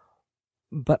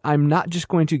 but I'm not just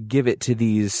going to give it to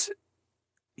these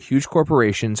huge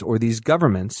corporations or these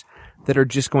governments that are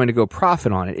just going to go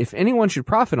profit on it. If anyone should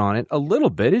profit on it a little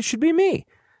bit, it should be me.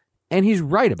 And he's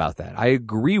right about that. I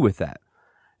agree with that.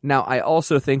 Now, I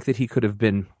also think that he could have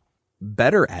been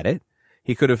better at it.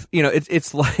 He could have,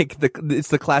 it's like it's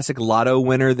the classic lotto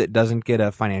winner that doesn't get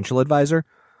a financial advisor.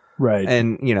 Right.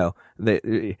 And,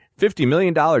 the $50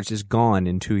 million is gone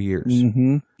in 2 years.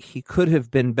 He could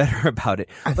have been better about it.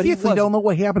 But he don't know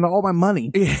what happened to all my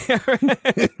money.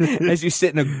 As you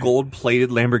sit in a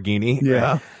gold-plated Lamborghini.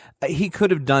 Yeah. He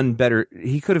could have done better.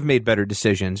 He could have made better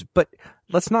decisions. But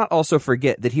let's not also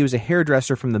forget that he was a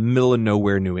hairdresser from the middle of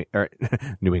nowhere, New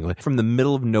England, from the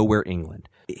middle of nowhere, England.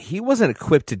 He wasn't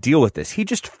equipped to deal with this. He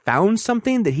just found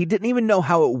something that he didn't even know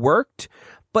how it worked,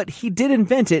 but he did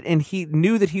invent it, and he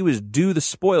knew that he was due the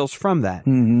spoils from that.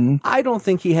 I don't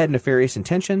think he had nefarious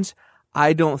intentions.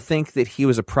 I don't think that he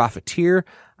was a profiteer.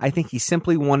 I think he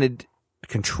simply wanted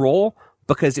control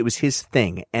because it was his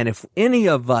thing. And if any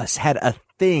of us had a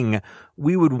thing,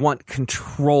 we would want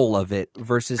control of it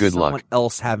versus someone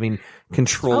else having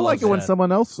control of it. I like it when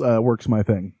someone else works my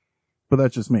thing. But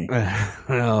that's just me. I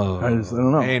don't know. I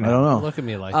don't know. Look at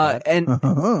me like that.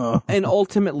 And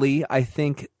ultimately, I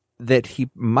think that he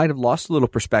might have lost a little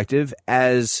perspective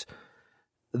as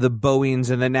the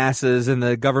Boeings and the NASAs and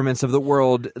the governments of the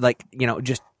world,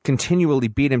 just continually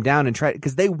beat him down and try,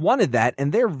 because they wanted that,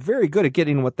 and they're very good at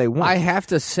getting what they want. I have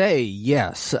to say,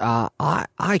 yes.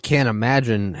 I can't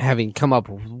imagine having come up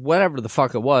with whatever the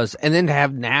fuck it was, and then to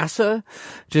have NASA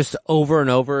just over and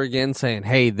over again saying,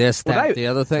 "Hey, this, that, the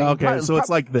other thing." Okay, so it's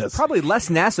like this. Probably less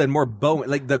NASA and more Boeing,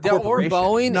 like the corporation. Or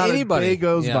Boeing, not anybody. a day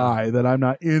goes by that I'm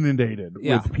not inundated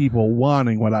with people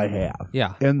wanting what I have.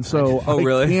 Yeah, and so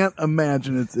really? I can't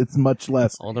imagine it's much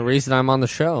less. Well, the reason I'm on the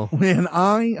show, and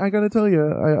I got to tell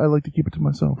you, I like to keep it to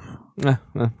myself.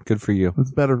 Good for you.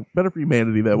 It's better for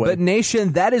humanity that way. But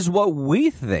nation, that is what we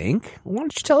think. Why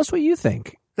don't you tell us what you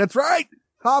think? That's right.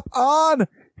 Hop on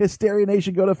Hysteria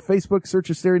Nation. Go to Facebook, search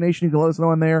Hysteria Nation. You can let us know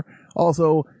on there.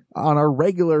 Also on our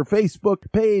regular Facebook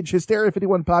page, Hysteria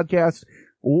 51 Podcast,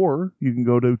 or you can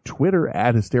go to Twitter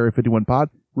at Hysteria 51 Pod.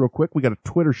 Real quick, we got a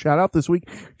Twitter shout out this week.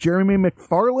 Jeremy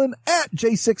McFarlane at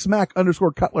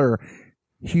J6Mac_Cutler.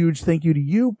 Huge thank you to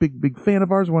you. Big fan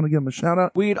of ours. Want to give him a shout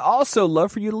out. We'd also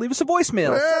love for you to leave us a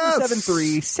voicemail.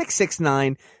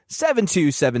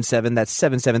 773-669-7277. That's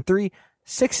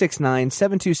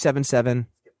 773-669-7277.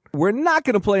 We're not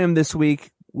going to play them this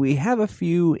week. We have a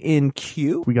few in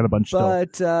queue. We got a bunch still.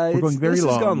 But we're going very long.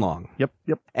 This has gone long. Yep.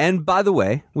 And by the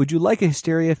way, would you like a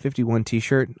Hysteria 51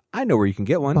 t-shirt? I know where you can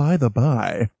get one. By the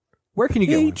by. Where can you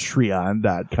get one?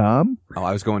 Patreon.com. Oh,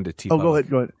 I was going to T-Public. Oh,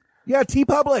 go ahead. Yeah,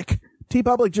 T-Public.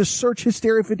 T-Public, just search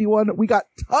Hysteria 51. We got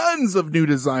tons of new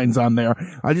designs on there.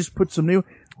 I just put some new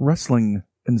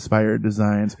wrestling-inspired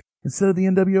designs. Instead of the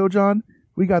NWO, John,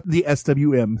 we got the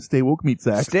SWM, Stay Woke Meat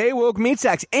Sacks. Stay Woke Meat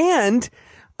Sacks. And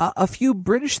a few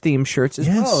British-themed shirts as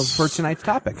well for tonight's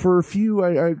topic. For a few,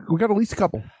 we got at least a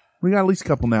couple.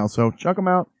 now, so check them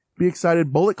out. Be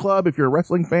excited. Bullet Club, if you're a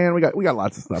wrestling fan, we got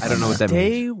lots of stuff. I don't know what that means.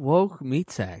 Stay Woke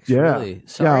Meat Sacks. Yeah. Really.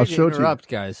 Sorry I'll to show it to you. interrupt,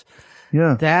 guys.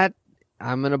 Yeah. That,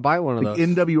 I'm going to buy one of those.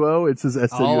 NWO, it says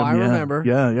SWM. Oh, I remember.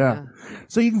 Yeah.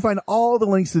 So you can find all the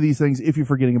links to these things, if you're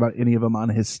forgetting about any of them, on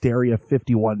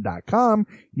Hysteria51.com.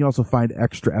 You can also find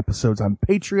extra episodes on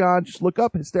Patreon. Just look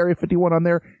up Hysteria51 on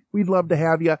there. We'd love to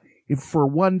have you. If for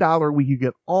 $1 we could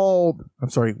get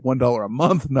 $1 a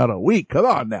month, not a week. Come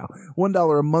on now.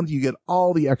 $1 a month, you get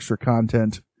all the extra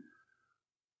content.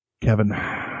 Kevin,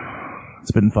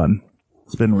 it's been fun.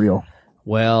 It's been real.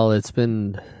 Well, it's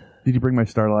been... Did you bring my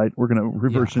Starlight? We're going to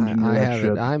reverse engineer that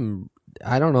shit. I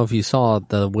don't know if you saw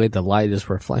the way the light is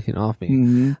reflecting off me.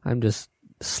 Mm-hmm. I'm just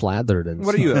slathered in...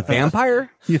 What are you, a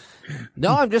vampire?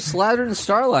 No, I'm just slathered in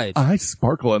starlight. I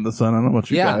sparkle in the sun. I don't know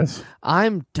about you guys.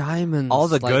 I'm diamonds. All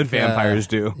the good vampires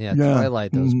do. Yeah,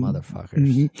 Twilight, those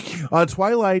motherfuckers. Mm-hmm.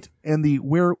 Twilight and the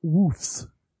werewolves.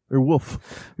 Or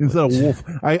wolf instead of wolf.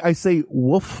 I say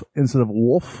wolf instead of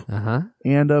wolf. Uh-huh.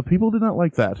 And people did not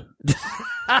like that.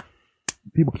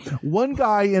 One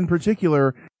guy in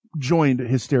particular joined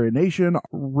Hysteria Nation,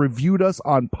 reviewed us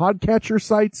on podcatcher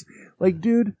sites. Like,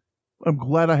 dude, I'm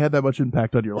glad I had that much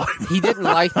impact on your life. He didn't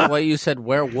like the way you said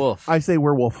werewolf. I say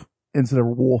werewolf instead of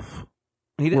wolf.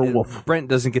 Werewolf. Brent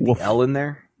doesn't get the L in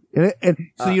there. And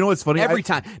so you know what's funny? Not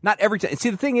every time.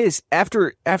 See, the thing is,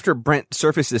 after Brent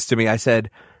surfaced this to me, I said,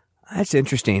 that's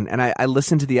interesting. And I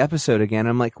listened to the episode again.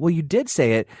 I'm like, well, you did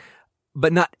say it,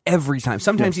 but not every time.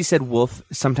 Sometimes he said wolf.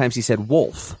 Sometimes he said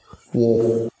wolf.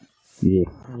 Wolf.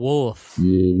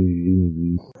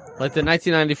 Like the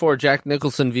 1994 Jack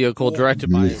Nicholson vehicle directed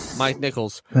by Mike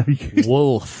Nichols.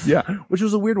 Wolf. Yeah, which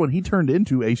was a weird one. He turned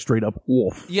into a straight up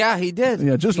wolf. Yeah, he did.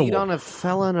 Yeah, just Peed on a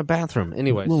fella in a bathroom.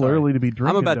 Anyway, a little early to be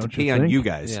drinking. I'm about to pee on you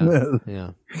guys.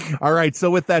 Yeah. All right, so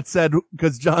with that said,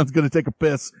 because John's going to take a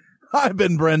piss, I've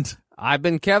been Brent. I've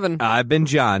been Kevin. I've been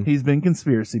John. He's been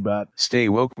Conspiracy Bot. Stay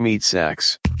woke, meat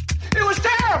sacks. It was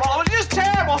terrible. It was just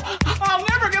terrible. I'll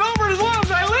never get over it as long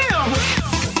as I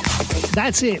live.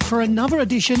 That's it for another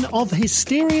edition of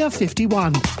Hysteria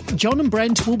 51. John and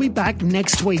Brent will be back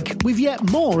next week with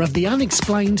yet more of the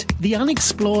unexplained, the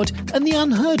unexplored, and the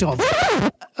unheard of.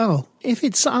 Oh, if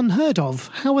it's unheard of,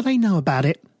 how will they know about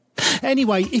it?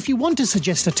 Anyway, if you want to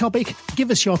suggest a topic, give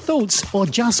us your thoughts, or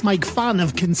just make fun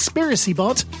of Conspiracy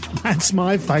Bot, that's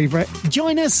my favourite.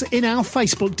 Join us in our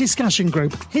Facebook discussion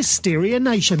group, Hysteria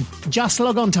Nation. Just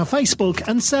log on to Facebook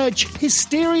and search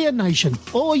Hysteria Nation,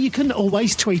 or you can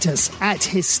always tweet us at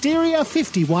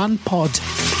Hysteria51pod.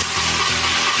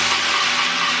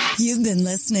 You've been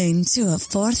listening to a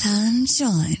Fourth Hand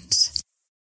Joint.